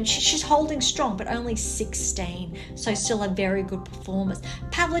 and she's holding strong, but only 16. So still a very good performance.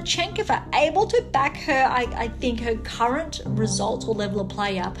 Pavlyuchenkova able to back her, I think, her current results or level of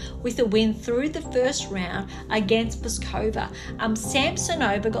play up with a win through the first round against Pliskova.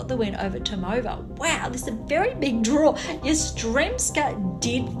 Samsonova got the win over Tomova. Wow, this is a very big draw. Yastremska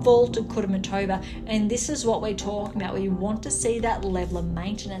did fall to Kudermetova, and this is what we're talking about. We want to see that level of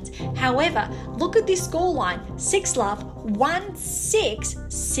maintenance. However, look at this scoreline: 6-love, 1-6,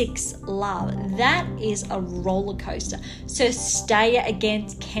 6-love. That is a roller coaster. Cirstea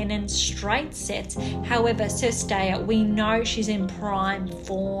against Kenin, straight sets. However, Cirstea, we know she's in prime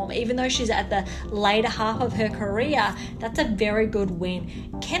form. Even though she's at the later half of her career, that's a very good win.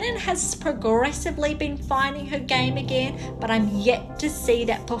 Kenin has progressively been finding her game again, but I'm yet to see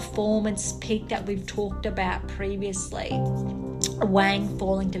that performance peak that we've talked about previously. Wang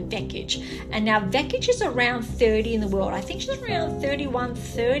falling to Vekic, and now Vekic is around 30 in the world. I think she's around 31,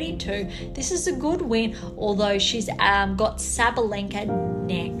 32. This is a good win, although she's got Sabalenka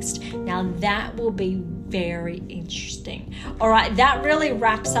next. Now that will be very interesting. All right, that really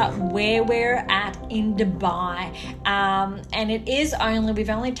wraps up where we're at in Dubai, and we've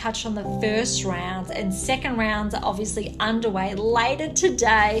only touched on the first rounds, and second rounds are obviously underway later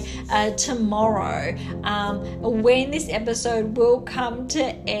today, tomorrow, when this episode will come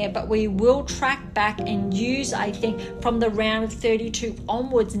to air, but we will track back and use, I think, from the round of 32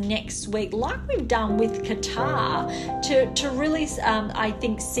 onwards next week, like we've done with Qatar, to really I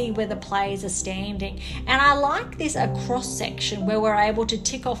think see where the players are standing. And I like this cross section where we're able to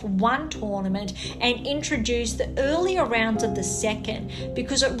tick off one tournament and introduce the earlier rounds of the second,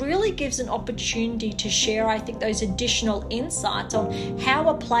 because it really gives an opportunity to share, I think, those additional insights on how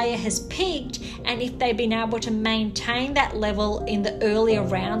a player has peaked and if they've been able to maintain that level in the earlier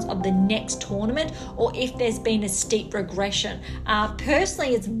rounds of the next tournament, or if there's been a steep regression.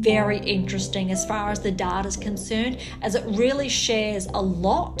 Personally, it's very interesting as far as the data is concerned, as it really shares a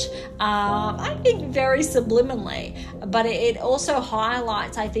lot, I think very subliminally, but it also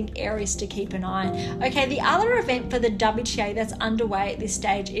highlights, I think, areas to keep an eye on. Okay, the other event for the WTA that's underway at this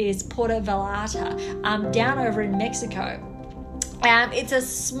stage is Puerto Vallarta, down over in Mexico. It's a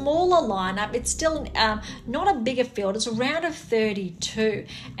smaller lineup. It's still not a bigger field. It's a round of 32.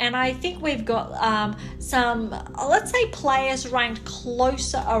 And I think we've got some, let's say, players ranked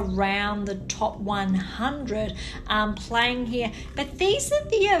closer around the top 100 playing here. But these are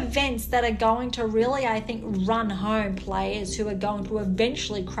the events that are going to really, I think, run home players who are going to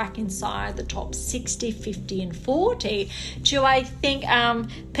eventually crack inside the top 60, 50 and 40 to, I think,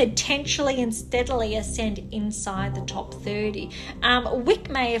 potentially and steadily ascend inside the top 30.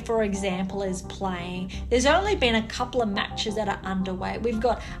 Wickmayer, for example, is playing. There's only been a couple of matches that are underway. We've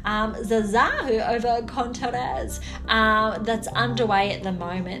got Zazahu over Contreras that's underway at the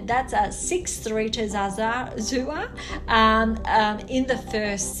moment. That's a 6-3 to Zazua in the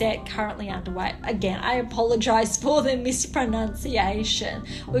first set, currently underway. Again, I apologize for the mispronunciation.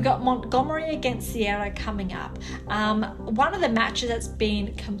 We've got Montgomery against Sierra coming up. One of the matches that's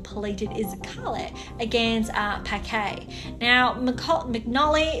been completed is Kale against Paquet. Now,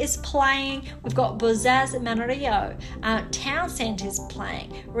 McNally is playing. We've got Bozaz Manrio. Townsend is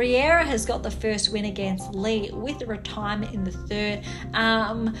playing. Riera has got the first win against Lee with a retirement in the third.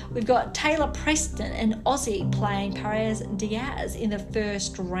 We've got Taylor Preston and Aussie playing Perez Diaz in the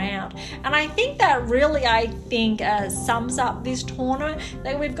first round. And I think that really, sums up this tournament.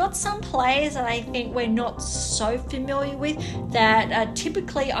 That we've got some players that I think we're not so familiar with that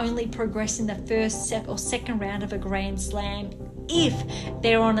typically only progress in the first or second round of a Grand Slam if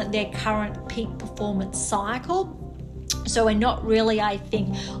they're on their current peak performance cycle. So we're not really, I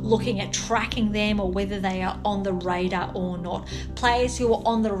think, looking at tracking them or whether they are on the radar or not. Players who are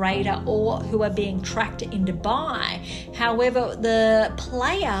on the radar or who are being tracked in Dubai. However, the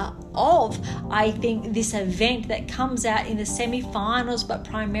player of, I think, this event that comes out in the semi-finals, but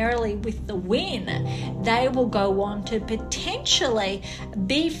primarily with the win, they will go on to potentially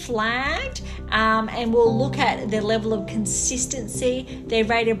be flagged, and we'll look at their level of consistency, their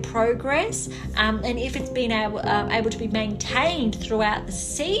rate of progress, and if it's been able to be maintained throughout the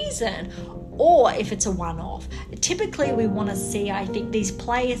season, or if it's a one-off. Typically, we want to see, I think, these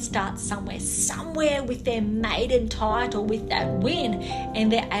players start somewhere with their maiden title, with that win,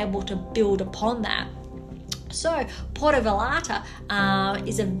 and they're able to build upon that. So Porto Velata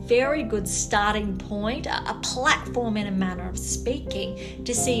is a very good starting point, a platform in a manner of speaking,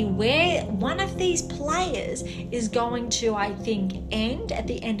 to see where one of these players is going to, I think, end at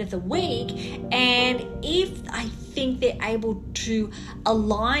the end of the week, and if I think they're able to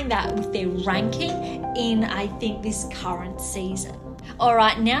align that with their ranking in, I think, this current season. All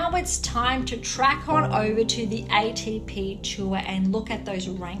right, now it's time to track on over to the ATP Tour and look at those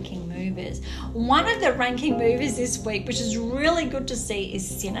ranking movers. One of the ranking movers this week, which is really good to see, is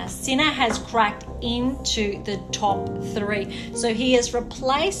Sinner. Sinner has cracked into the top 3. So he has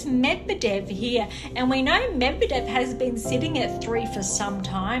replaced Medvedev here. And we know Medvedev has been sitting at 3 for some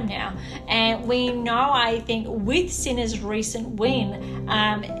time now. And we know, I think, with Sinner's recent win,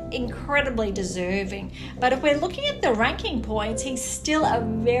 incredibly deserving. But if we're looking at the ranking points, he's still a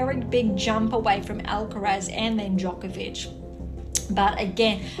very big jump away from Alcaraz and then Djokovic. But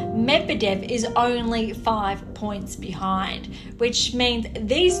again, Medvedev is only 5 points behind, which means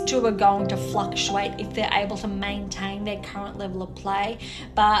these two are going to fluctuate if they're able to maintain their current level of play.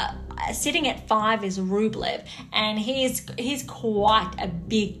 But sitting at 5 is Rublev, and he's quite a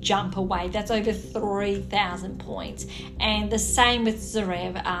big jump away. That's over 3,000 points. And the same with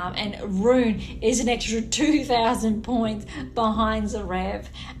Zverev, and Rune is an extra 2,000 points behind Zverev.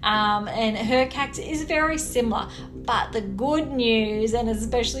 And Hurkacz is very similar. But the good news, and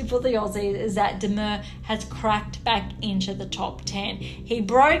especially for the Aussies, is that Demir has cracked back into the top 10. He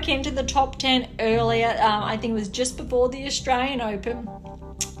broke into the top 10 earlier, I think it was just before the Australian Open.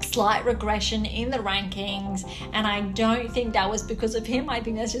 Slight regression in the rankings, and I don't think that was because of him. I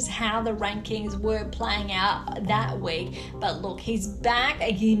think that's just how the rankings were playing out that week. But look, he's back.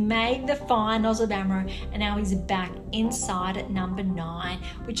 He made the finals of Amro, and now he's back inside at number 9,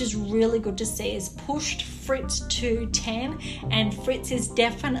 which is really good to see. He's pushed Fritz to 10, and Fritz is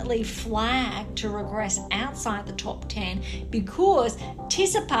definitely flagged to regress outside the top 10 because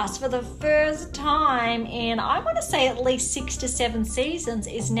Tsitsipas, for the first time in, I want to say, at least 6 to 7 seasons,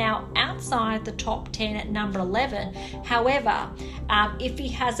 is now outside the top 10 at number 11. However, if he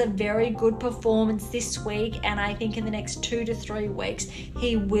has a very good performance this week, and I think in the next 2 to 3 weeks,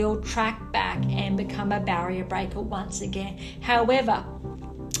 he will track back and become a barrier breaker once again. However,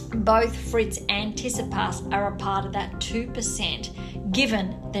 both Fritz and Tsitsipas are a part of that 2%,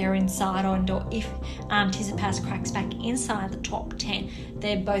 given they're inside, or if Tsitsipas cracks back inside the top 10.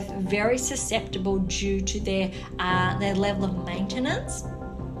 They're both very susceptible due to their level of maintenance,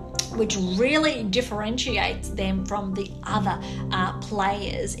 which really differentiates them from the other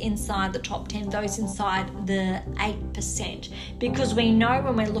players inside the top 10, those inside the 8%. Because we know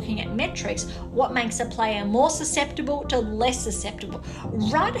when we're looking at metrics, what makes a player more susceptible to less susceptible.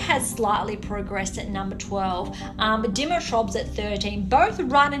 Rudd has slightly progressed at number 12. Dimitrov's at 13. Both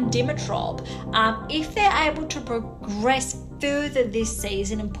Rudd and Dimitrov, if they're able to progress further this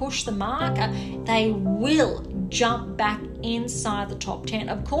season and push the marker, they will jump back inside the top 10.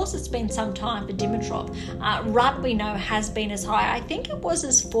 Of course, it's been some time for Dimitrov. Rudd, we know, has been as high. I think it was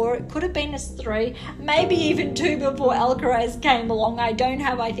as 4. It could have been as 3, maybe even 2 before Alcaraz came along. I don't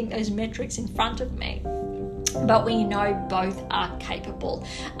have, I think, those metrics in front of me. But we know both are capable.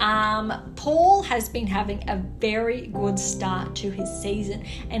 Paul has been having a very good start to his season,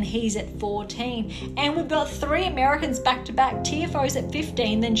 and he's at 14. And we've got 3 Americans back-to-back. Tiafoe's at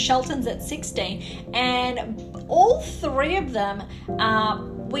 15, then Shelton's at 16. And all 3 of them,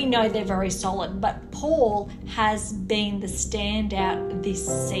 we know they're very solid, but Paul has been the standout this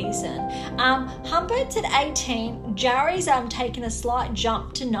season. Humbert's at 18. Jarry's taken a slight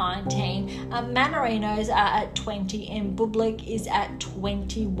jump to 19. Manarino's are at 20, and Bublik is at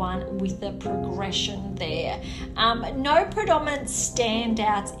 21 with a progression there. No predominant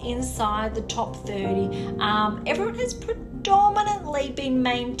standouts inside the top 30. Everyone has predominantly been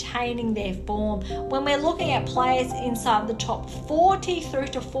maintaining their form. When we're looking at players inside the top 40 through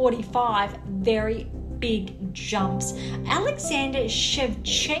to 45, very big jumps. Alexander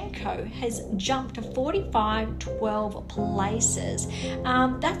Shevchenko has jumped to 45, 12 places.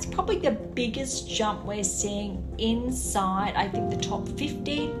 That's probably the biggest jump we're seeing inside, I think, the top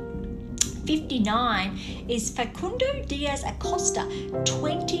 50. 59 is Facundo Diaz Acosta.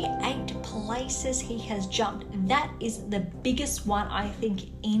 28 places he has jumped. That is the biggest one, I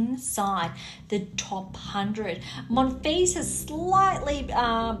think, inside the top 100. Monfils has slightly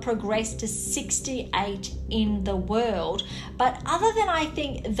progressed to 68 in the world, but other than, I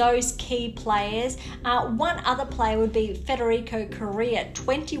think, those key players, one other player would be Federico Correa.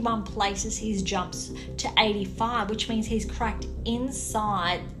 21 places he's jumped to 85, which means he's cracked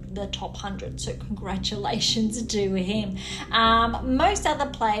inside the top 100, so congratulations to him. Most other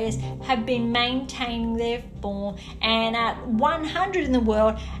players have been maintaining their form, and at 100 in the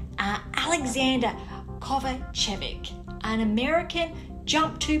world, Alexander Kovacevic, an American,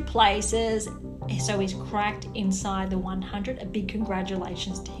 jumped 2 places, so he's cracked inside the 100. A big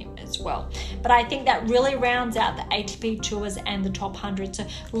congratulations to him as well. But I think that really rounds out the ATP Tours and the top 100. So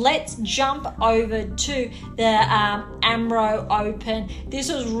let's jump over to the Amro Open.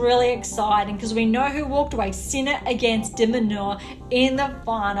 This was really exciting because we know who walked away. Sinner against de Minaur in the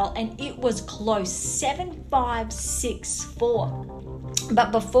final, and it was close, 7-5, 6-4.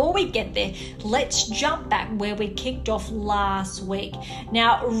 But before we get there, let's jump back where we kicked off last week.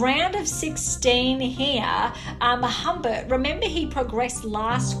 Now, round of 16 here, Humbert, remember he progressed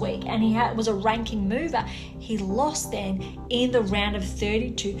last week and he was a ranking mover. He lost then in the round of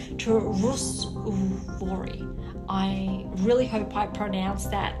 32 to Rusuvori. I really hope I pronounced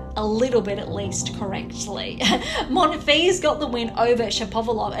that a little bit at least correctly. Monfils got the win over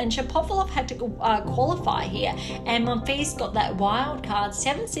Shapovalov, and Shapovalov had to qualify here, and Monfils got that wild card,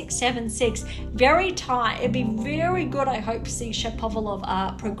 7-6, 7-6, very tight. It'd be very good, I hope, to see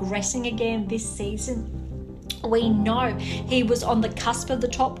Shapovalov progressing again this season. We know he was on the cusp of the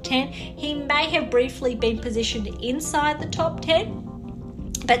top 10. He may have briefly been positioned inside the top 10,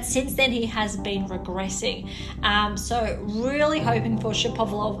 but since then he has been regressing. So really hoping for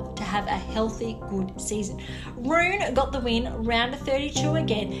Shapovalov to have a healthy, good season. Rune got the win, round of 32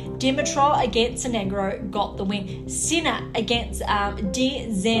 again. Dimitrov against Negro got the win. Sinner against D.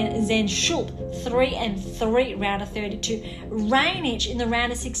 Zenshulp, 3-3, round of 32. Rainic in the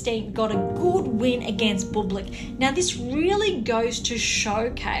round of 16 got a good win against Bublik. Now this really goes to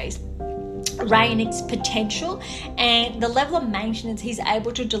showcase Rainic's potential and the level of maintenance he's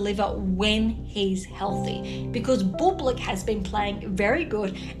able to deliver when he's healthy, because Bublik has been playing very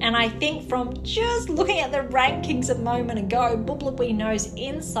good, and I think from just looking at the rankings a moment ago, Bublik we know is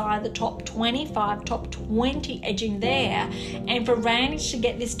inside the top 25, top 20 edging there, and for Rainic to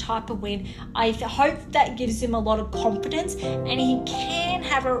get this type of win, I hope that gives him a lot of confidence and he can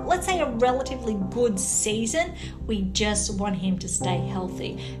have a, let's say, a relatively good season. We just want him to stay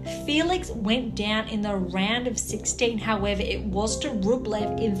healthy. Felix went down in the round of 16, however it was to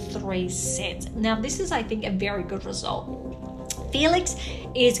Rublev in 3 sets. Now this is, I think, a very good result. Felix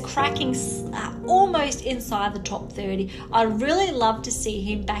is cracking almost inside the top 30. I'd really love to see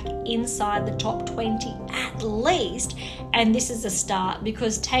him back inside the top 20 at least, and this is a start,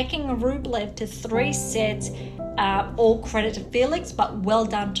 because taking Rublev to 3 sets, all credit to Felix, but well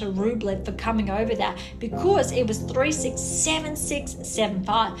done to Rublev for coming over that, because it was 3-6, 7-6,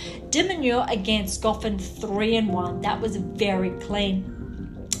 7-5. De Minaur against Goffin, 3-1. That was very clean.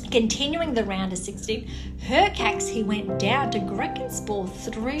 Continuing the round of 16, Hercax, he went down to Grekenspor,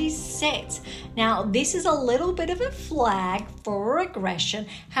 3 sets. Now, this is a little bit of a flag for regression.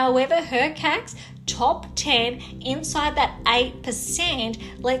 However, Hercax, top 10, inside that 8%.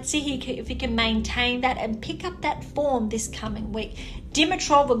 Let's see if he can maintain that and pick up that form this coming week.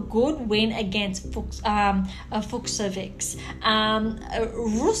 Dimitrov, a good win against Fuchsovics.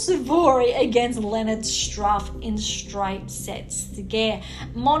 Rusevori against Leonard Struff in straight sets. Again,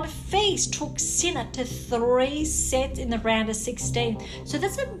 Monfils took Sinner to 3 sets in the round of 16. So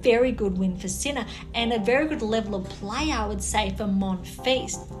that's a very good win for Sinner and a very good level of play, I would say, for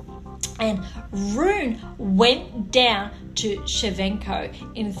Monfils. And Rune went down to Shevchenko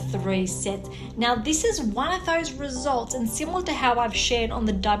in 3 sets. Now, this is one of those results, and similar to how I've shared on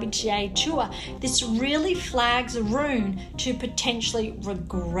the WTA Tour, this really flags Rune to potentially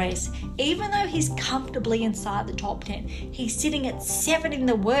regress. Even though he's comfortably inside the top 10, he's sitting at 7 in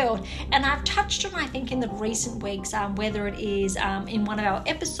the world. And I've touched on, I think, in the recent weeks, whether it is in one of our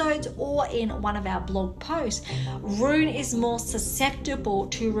episodes or in one of our blog posts, Rune is more susceptible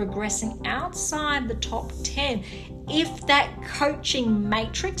to regressing outside the top 10 if that coaching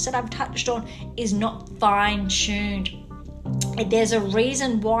matrix that I've touched on is not fine-tuned. There's a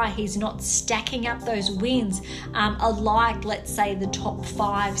reason why he's not stacking up those wins alike, let's say, the top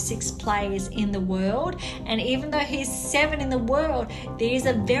 5-6 players in the world. And even though he's 7 in the world, there's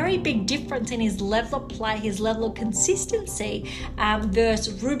a very big difference in his level of play, his level of consistency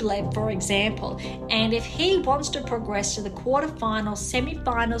versus Rublev, for example. And if he wants to progress to the quarterfinals,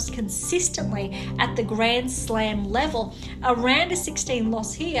 semi-finals consistently at the Grand Slam level, a round of 16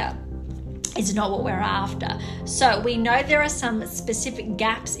 loss here is not what we're after. So we know there are some specific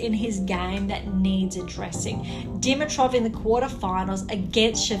gaps in his game that needs addressing. Dimitrov in the quarterfinals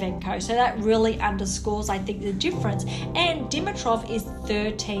against Shevchenko, so that really underscores, I think, the difference. And Dimitrov is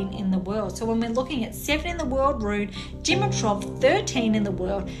 13 in the world. So when we're looking at 7 in the world, Rune, Dimitrov 13 in the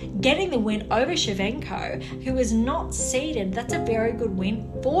world, getting the win over Shevchenko, who is not seeded, that's a very good win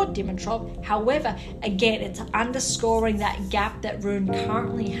for Dimitrov. However, again, it's underscoring that gap that Rune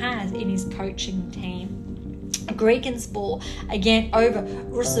currently has in his coaching team. Grekenspor again over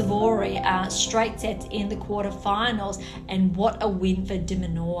Ruusuvuori, straight sets in the quarterfinals, and what a win for de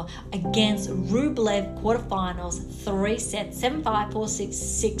Minaur against Rublev, quarterfinals, 3 sets, 7-5,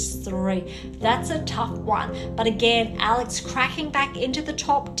 4-6, 6-3. That's a tough one, but again, Alex cracking back into the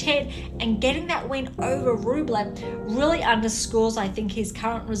top 10 and getting that win over Rublev really underscores, I think, his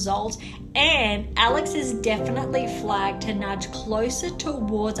current results. And Alex is definitely flagged to nudge closer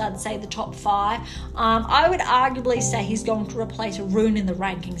towards, I'd say, the top 5. I would arguably say he's going to replace Rune in the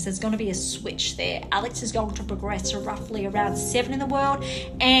rankings. There's going to be a switch there. Alex is going to progress to roughly around 7 in the world,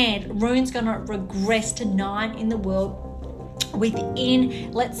 and Rune's going to regress to 9 in the world within,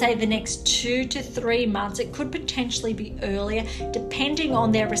 let's say, the next 2 to 3 months. It could potentially be earlier, depending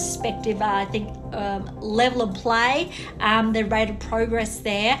on their respective, I think, level of play, their rate of progress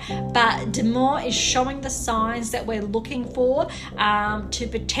there. But de Minaur is showing the signs that we're looking for to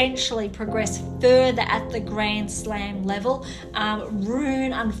potentially progress further at the Grand Slam level.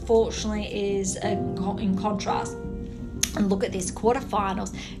 Rune, unfortunately, is in contrast. And look at this,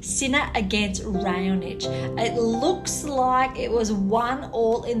 quarterfinals, Sinner against Raonic. It looks like it was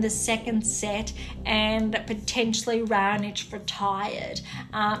 1-1 in the second set, and potentially Raonic retired.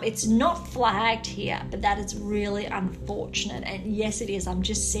 It's not flagged here, but that is really unfortunate. And yes, it is. I'm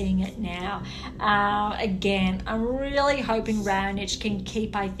just seeing it now. Again, I'm really hoping Raonic can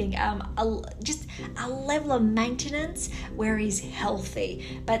keep, I think, just a level of maintenance where he's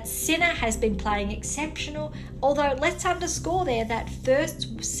healthy. But Sinner has been playing exceptional, although let's underscore there that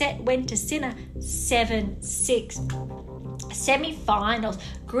first set went to Sinner 7-6. Semi-finals,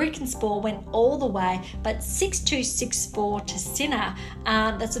 Grekenspor went all the way, but 6-2, 6-4 to Sinner.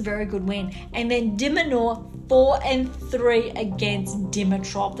 That's a very good win. And then de Minaur 4-3 against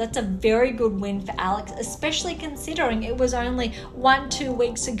Dimitrov. That's a very good win for Alex, especially considering it was only 1-2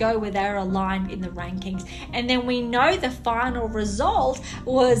 weeks ago where they were aligned in the rankings. And then we know the final result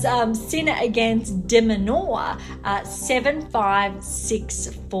was Sinner against de Minaur, 7-5,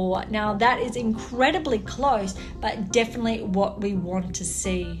 6-4. Now that is incredibly close, but definitely what we want to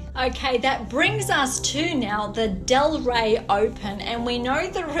see. Okay, that brings us to now the Del Rey Open, and we know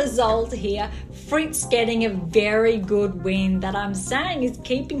the result here. Fritz getting a very good win that I'm saying is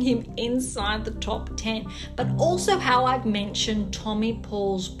keeping him inside the top 10, but also how I've mentioned Tommy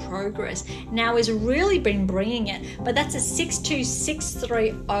Paul's progress now has really been bringing it, but that's a 6-2,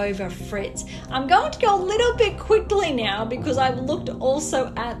 6-3 over Fritz. I'm going to go a little bit quickly now because I've looked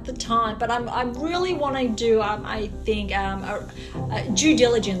also at the time, but I really want to do, I think, due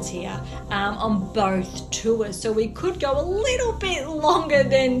diligence here on both tours, so we could go a little bit longer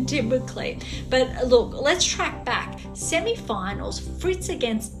than typically. But look, let's track back. Semi-finals, Fritz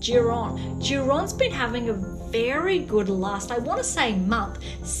against Giron. Giron's been having a very good last, I want to say, month.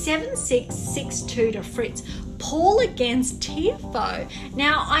 7-6, 6-2 to Fritz. Paul against Tiafoe.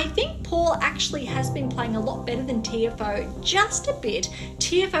 Now, I think Paul actually has been playing a lot better than Tiafoe, just a bit.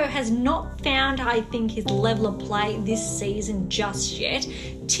 Tiafoe has not found, I think, his level of play this season just yet.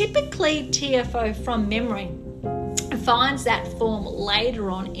 Typically, Tiafoe, from memory, finds that form later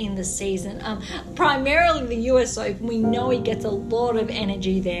on in the season. Primarily the US Open, we know he gets a lot of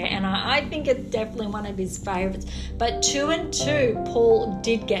energy there, and I think it's definitely one of his favourites. But 2-2, Paul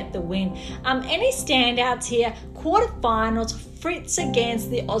did get the win. Any standouts here? Quarterfinals, Fritz against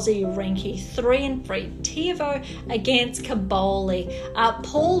the Aussie Rinky, 3-3. Tievo against Kaboli.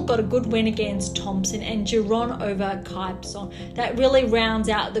 Paul got a good win against Thompson, and Giron over Kypson. That really rounds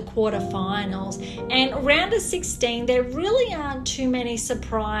out the quarterfinals. And round of 16, there really aren't too many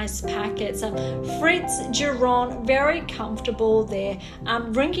surprise packets. Fritz, Giron, very comfortable there.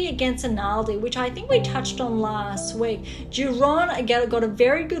 Rinky against Analdi, which I think we touched on last week. Giron again got a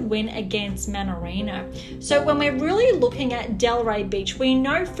very good win against Manarino. So when we're really looking at Delray Beach, we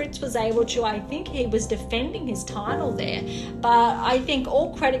know Fritz was able to, I think he was defending his title there, but I think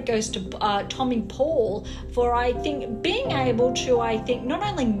all credit goes to Tommy Paul for, I think, being able to, I think, not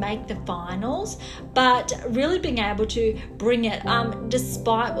only make the finals, but really being able to bring it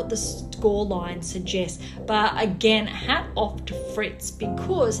despite what the scoreline suggests. But again, hat off to Fritz,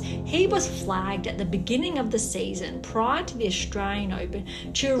 because he was flagged at the beginning of the season prior to the Australian Open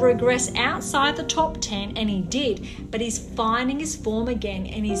to regress outside the top 10, and he did, but he's finding his form again,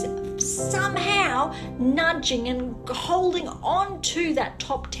 and he's somehow nudging and holding on to that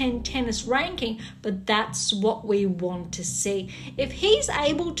top 10 tennis ranking. But that's what we want to see. If he's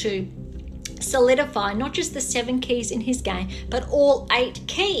able to solidify not just the 7 keys in his game, but all 8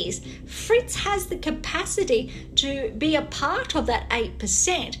 keys, Fritz has the capacity to be a part of that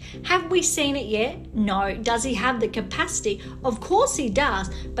 8%. Have we seen it yet? No. Does he have the capacity? Of course he does,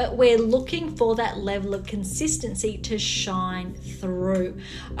 but we're looking for that level of consistency to shine through.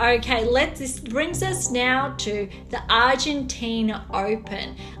 Okay, this brings us now to the Argentina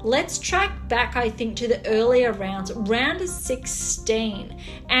Open. Let's track back, I think, to the earlier rounds, round of 16,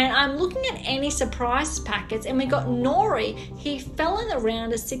 and I'm looking at any surprise packets, and we got Nori. He fell in the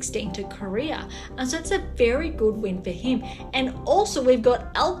round of 16 to Korea, and so it's a very good win for him. And also we've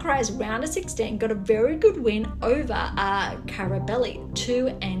got Alcaraz, round of 16, got a very good win over Carabelli,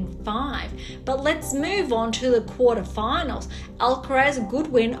 2-5. But let's move on to the quarterfinals. Alcaraz, a good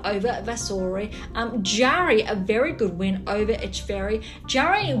win over Vasori. Jarry, a very good win over Echeverry.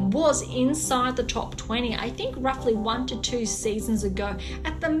 Jarry was inside the top 20, I think roughly 1 to 2 seasons ago.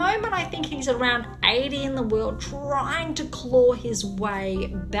 At the moment, I think he's around 80 in the world, trying to claw his way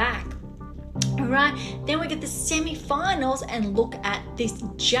back. Alright, then we get the semi-finals and look at this.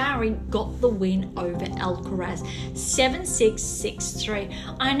 Jarry got the win over Alcaraz, 7-6,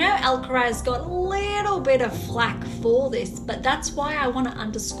 6-3. I know Alcaraz got a little bit of flack for this, but that's why I want to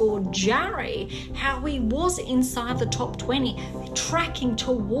underscore Jarry, how he was inside the top 20, tracking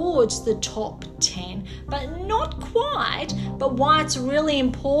towards the top 10, but not quite. But why it's really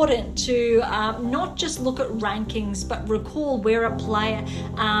important to not just look at rankings, but recall where a player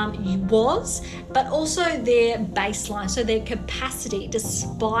was, but also their baseline, so their capacity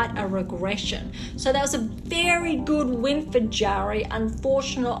despite a regression. So that was a very good win for Jarry.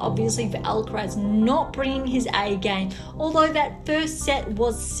 Unfortunate, obviously, for Alcaraz not bringing his A game, although that first set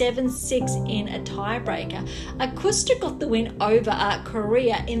was 7-6 in a tiebreaker. Acosta got the win over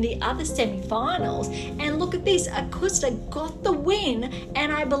Korea in the other semi-finals, and look at this, Acosta got the win,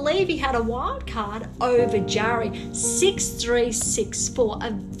 and I believe he had a wild card over Jarry, 6-3, 6-4,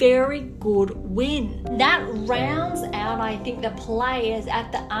 a very good win. That rounds out, I think, the players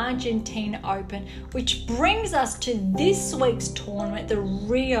at the Argentina Open, which brings us to this week's tournament, the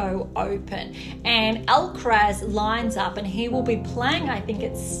Rio Open. And Alcaraz lines up, and he will be playing, I think,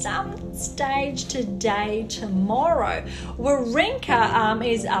 at some stage today, tomorrow. Wawrinka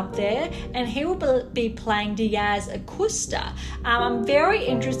is up there, and he will be playing Diaz Acosta. I'm very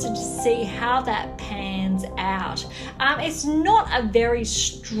interested to see how that pans out. It's not a very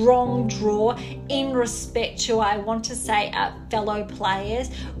strong draw in respect to, I want to say, fellow players,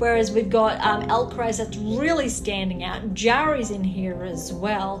 whereas we've got Alcaraz that's really standing out. Jarry's in here as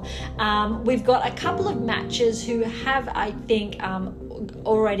well. We've got a couple of matches who have, I think,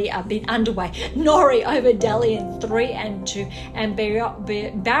 already been underway. Nori over Delian, 3-2, and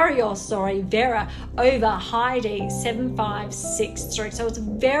Vera over Heidi, 7-5, 6-3. So it's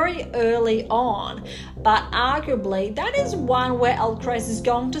very early on, but arguably that is one where Alcaraz is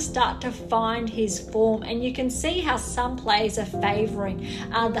going to start to find his form, and you can see how some players are favouring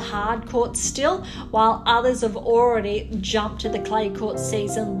the hard court still, while others have already jumped to the clay court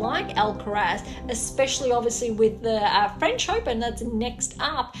season, like Alcaraz, especially obviously with the French Open that's next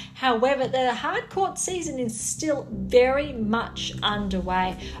up. However, the hard court season is still very much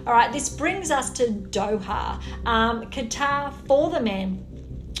underway. All right, this brings us to Doha. Qatar for the men.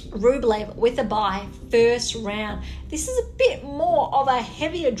 Rublev with a bye, first round. This is a bit more of a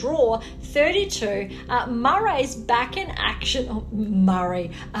heavier draw, 32. Murray's back in action. Oh,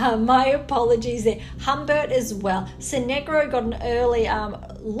 Murray. My apologies there. Humbert as well. Senegro got an early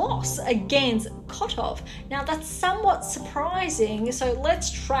loss against Kotov. Now that's somewhat surprising, so let's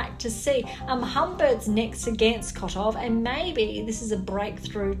track to see. Humbert's next against Kotov, and maybe this is a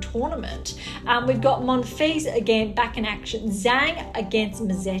breakthrough tournament. We've got Monfils again back in action. Zhang against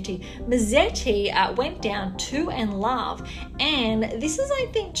Mazzetti. Mazzetti went down 2-love, and this is, I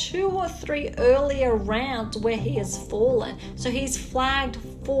think, 2 or 3 earlier rounds where he has fallen. So he's flagged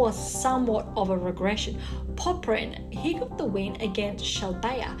for somewhat of a regression. Popyrin, he got the win against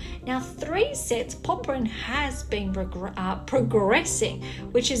Shalbaya. Now 3 sets, Popyrin has been progressing,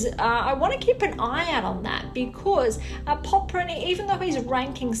 which is, I want to keep an eye out on that, because Popyrin, even though his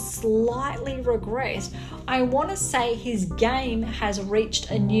ranking slightly regressed, I want to say his game has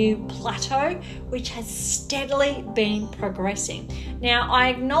reached a new plateau, which has steadily been progressing. Now I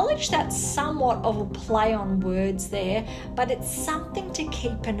acknowledge that's somewhat of a play on words there, but it's something to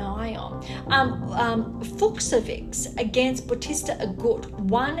keep an eye on. Fuchsovics against Bautista Agut,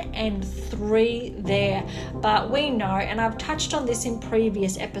 1-3 there, but we know, and I've touched on this in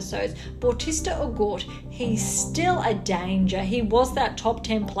previous episodes, Bautista Agut, he's still a danger. He was that top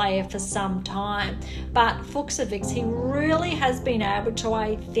 10 player for some time, but Fuchsovics, he really has been able to,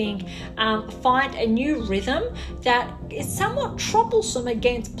 I think, find a new rhythm that is somewhat troublesome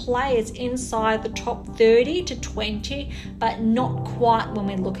against players inside the top 30 to 20, but not quite when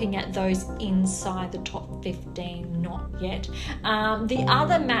we're looking at those inside the top 15, not yet. The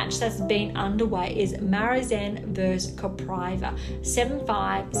other match that's been underway is Marizan versus Kopriva, 7-5,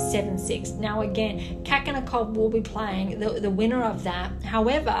 7-6. Now again, Kakanakov will be playing the winner of that.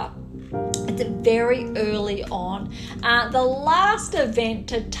 However, it's very early on. The last event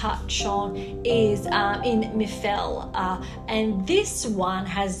to touch on is in Mifel, and this one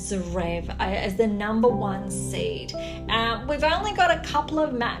has Zverev as the number 1 seed. We've only got a couple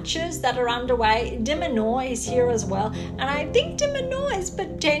of matches that are underway. De Minaur is here as well, and I think De Minaur is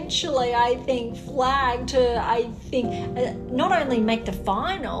potentially, flagged to, not only make the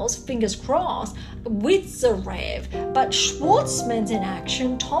finals, fingers crossed, with Zverev, but Schwartzman's in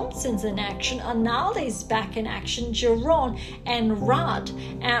action, Thompson's in action, Arnaldi's back in action, Giron and Rudd.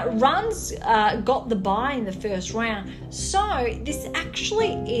 Rudd's got the bye in the first round, so this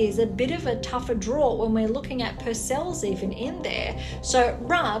actually is a bit of a tougher draw when we're looking at Purcell's even in there. So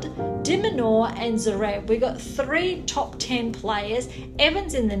Rudd, De Minaur and Zverev, we got 3 top 10 players,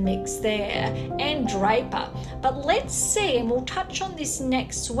 Evans in the mix there, and Draper. But let's see, and we'll touch on this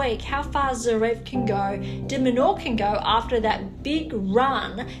next week, how far Zverev can go, De Minaur can go after that big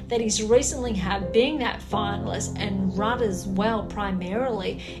run that he's recently had, being that finalist, and Rudd as well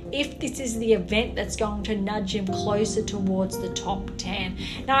primarily, if this is the event that's going to nudge him closer towards the top 10.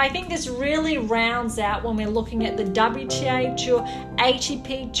 Now I think this really rounds out when we're looking at the WTA Tour,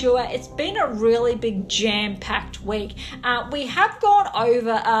 ATP Tour. It's been a really big jam-packed week. We have gone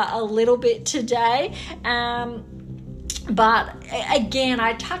over a little bit today, but again,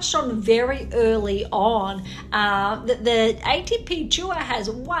 I touched on very early on that the ATP Tour has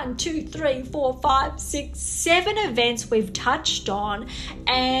 1, 2, 3, 4, 5, 6, 7 events we've touched on,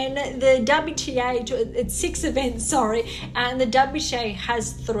 and the WTA Tour, it's 6 events, sorry, and the WTA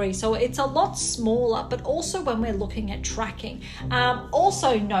has 3, so it's a lot smaller. But also when we're looking at tracking,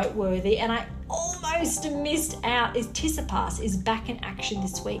 also noteworthy, and I almost missed out, is Tsitsipas is back in action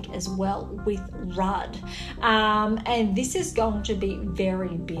this week as well with Rudd, and this is going to be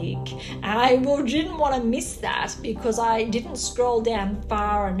very big. I didn't want to miss that because I didn't scroll down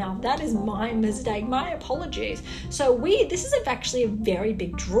far enough. That is my mistake, my apologies. So this is actually a very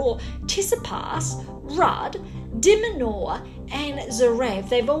big draw. Tsitsipas, Rudd, De Minaur and Zverev,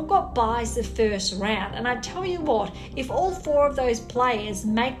 they've all got byes the first round, and I tell you what, if all 4 of those players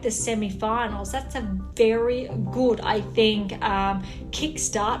make the semi-finals, that's a very good, I think,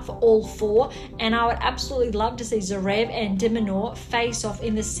 kickstart for all 4, and I would absolutely love to see Zverev and De Minaur face off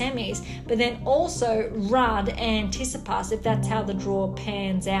in the semis, but then also Rudd and Tsitsipas, if that's how the draw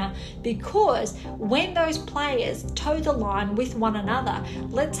pans out, because when those players toe the line with one another,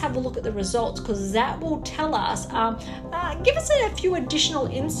 let's have a look at the results, because that will tell us, give us a few additional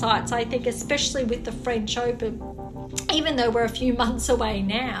insights, I think, especially with the French Open, even though we're a few months away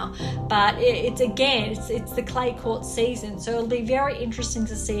now. But it's the clay court season, so it'll be very interesting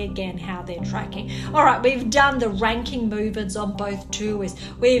to see again how they're tracking. All right, we've done the ranking movements on both tours.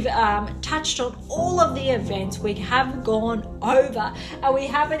 We've touched on all of the events. We have gone over, and we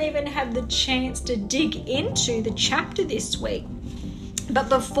haven't even had the chance to dig into the chapter this week. But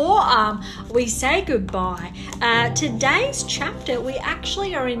before we say goodbye, today's chapter, we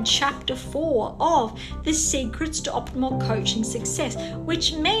actually are in chapter 4 of The Secrets to Optimal Coaching Success,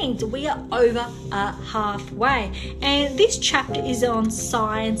 which means we are over halfway. And this chapter is on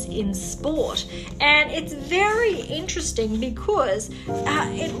science in sport. And it's very interesting because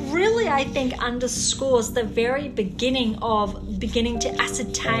it really, I think, underscores the very beginning to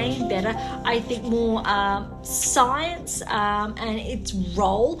ascertain better, I think, more science and its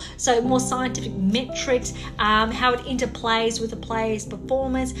role, so more scientific metrics, how it interplays with a player's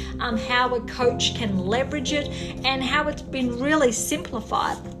performance, how a coach can leverage it, and how it's been really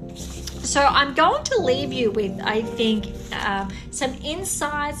simplified. So I'm going to leave you with, I think, some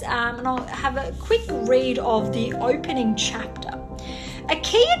insights, and I'll have a quick read of the opening chapter. A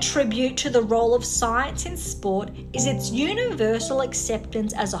key attribute to the role of science in sport is its universal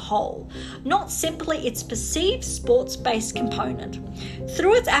acceptance as a whole, not simply its perceived sports-based component.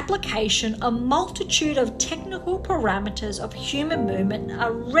 Through its application, a multitude of technical parameters of human movement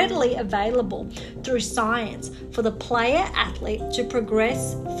are readily available through science for the player-athlete to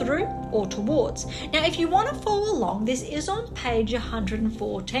progress through or towards. Now, if you want to follow along, this is on page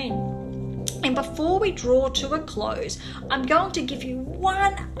 114. And before we draw to a close, I'm going to give you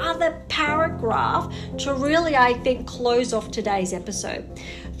one other paragraph to really, I think, close off today's episode.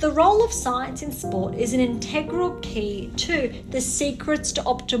 The role of science in sport is an integral key to the secrets to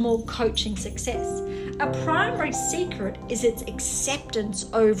optimal coaching success. A primary secret is its acceptance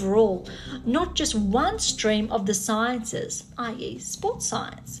overall, not just one stream of the sciences, i.e. sports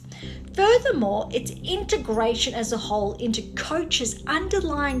science. Furthermore, its integration as a whole into coaches'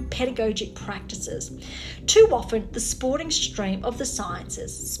 underlying pedagogic practices. Too often, the sporting stream of the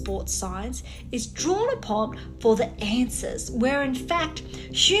sciences, sports science, is drawn upon for the answers, where in fact,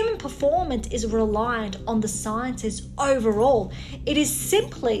 human performance is reliant on the sciences overall. It is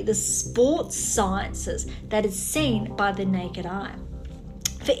simply the sports sciences that is seen by the naked eye.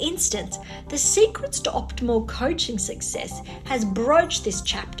 For instance, The Secrets to Optimal Coaching Success has broached this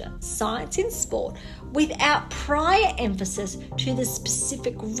chapter, Science in Sport, without prior emphasis to the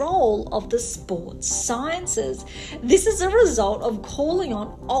specific role of the sports sciences. This is a result of calling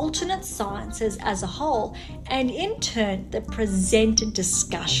on alternate sciences as a whole and in turn the presented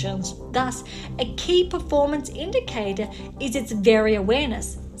discussions. Thus, a key performance indicator is its very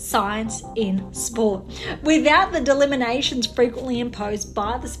awareness. Science in sport. Without the delimitations frequently imposed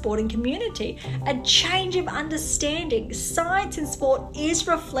by the sporting community, a change of understanding, science in sport is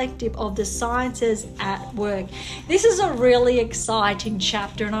reflective of the sciences at work. This is a really exciting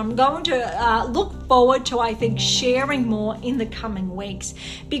chapter, and I'm going to look forward to, I think, sharing more in the coming weeks,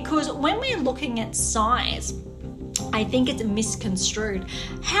 because when we're looking at science, I think it's misconstrued.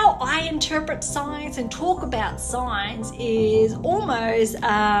 How I interpret science and talk about science is almost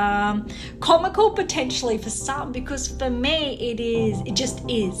comical potentially for some, because for me it just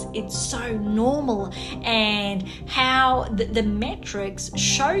is. It's so normal, and how the metrics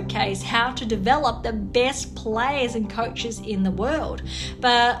showcase how to develop the best players and coaches in the world.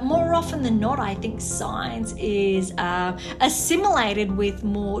 But more often than not, I think science is assimilated with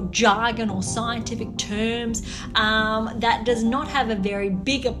more jargon or scientific terms that does not have a very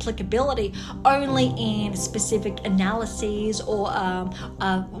big applicability only in specific analyses or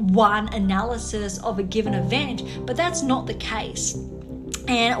one analysis of a given event, but that's not the case.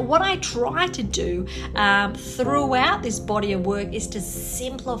 And what I try to do throughout this body of work is to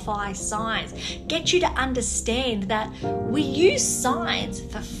simplify science, get you to understand that we use science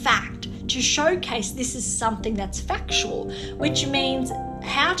for fact to showcase this is something that's factual, which means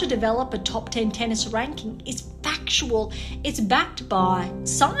how to develop a top 10 tennis ranking is factual. It's backed by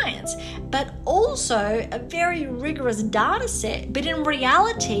science, but also a very rigorous data set. But in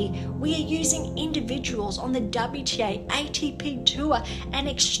reality, we are using individuals on the WTA, ATP tour and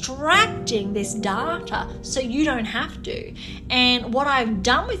extracting this data so you don't have to. And what I've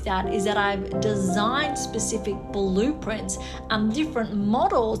done with that is that I've designed specific blueprints, different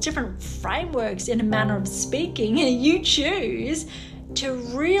models, different frameworks in a manner of speaking. You choose to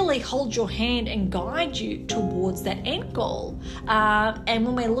really hold your hand and guide you towards that end goal. And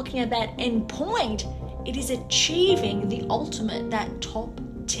when we're looking at that end point, it is achieving the ultimate, that top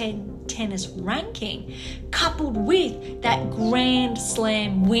 10 tennis ranking, coupled with that Grand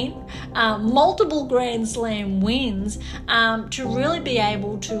Slam win, multiple Grand Slam wins, to really be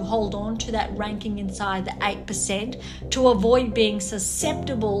able to hold on to that ranking inside the 8%, to avoid being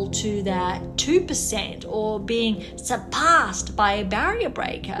susceptible to that 2% or being surpassed by a barrier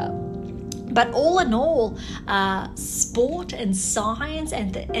breaker. But all in all, sport and science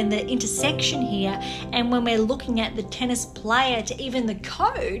and the intersection here, and when we're looking at the tennis player to even the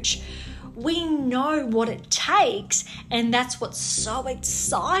coach, we know what it takes, and that's what's so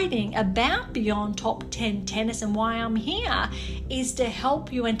exciting about Beyond Top 10 Tennis, and why I'm here is to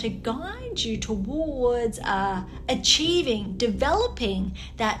help you and to guide you towards achieving, developing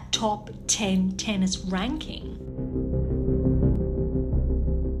that top 10 tennis ranking.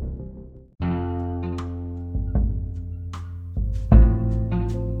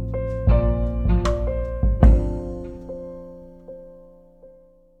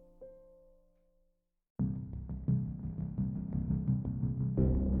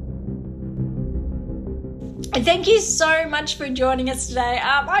 Thank you so much for joining us today.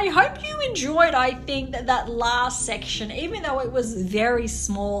 I hope you enjoyed, I think, that last section, even though it was very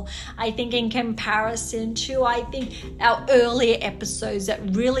small, I think in comparison to, I think, our earlier episodes that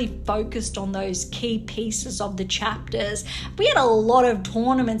really focused on those key pieces of the chapters. We had a lot of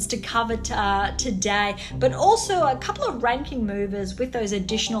tournaments to cover today, but also a couple of ranking movers with those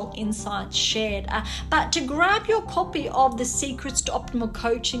additional insights shared. But to grab your copy of The Secrets to Optimal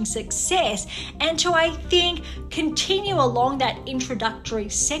Coaching Success, and to, I think, continue along that introductory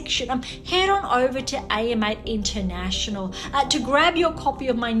section, head on over to AMA International to grab your copy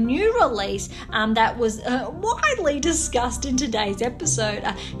of my new release that was widely discussed in today's episode,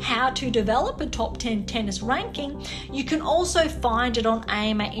 How to Develop a Top 10 Tennis Ranking. You can also find it on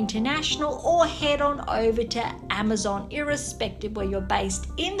AMA International, or head on over to Amazon. Irrespective where you're based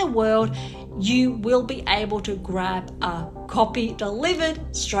in the world, you will be able to grab a copy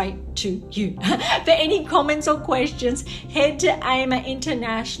delivered straight to you. For any comments or questions, head to AMA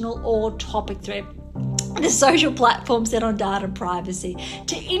International or Topic Thread, the social platform set on data privacy.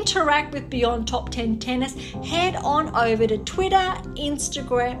 To interact with Beyond Top 10 Tennis, head on over to Twitter,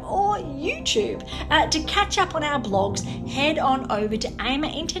 Instagram, or YouTube. To catch up on our blogs, head on over to AMA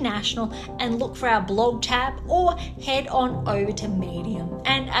International and look for our blog tab, or head on over to Medium.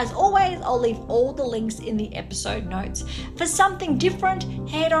 And as always, I'll leave all the links in the episode notes. For something different,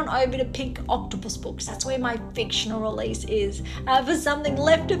 head on over to Pink Octopus Books. That's where my fictional release is. For something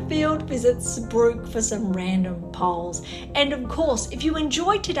left of field, visit Spruik for some random polls. And of course, if you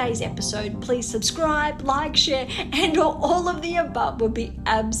enjoyed today's episode, please subscribe, like, share, and all of the above would be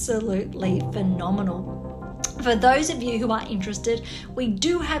absolutely phenomenal. For those of you who are interested, we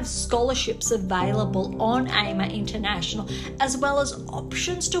do have scholarships available on AMA International, as well as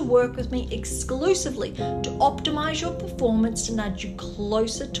options to work with me exclusively to optimize your performance to nudge you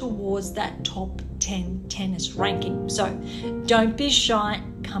closer towards that top 10 tennis ranking. So don't be shy,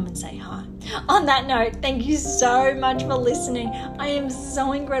 come and say hi. On that note, thank you so much for listening. I am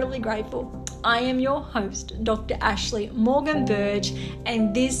so incredibly grateful. I am your host, Dr. Ashley Morgan Burge,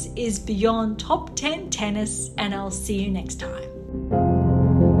 and this is Beyond Top 10 Tennis, and I'll see you next time.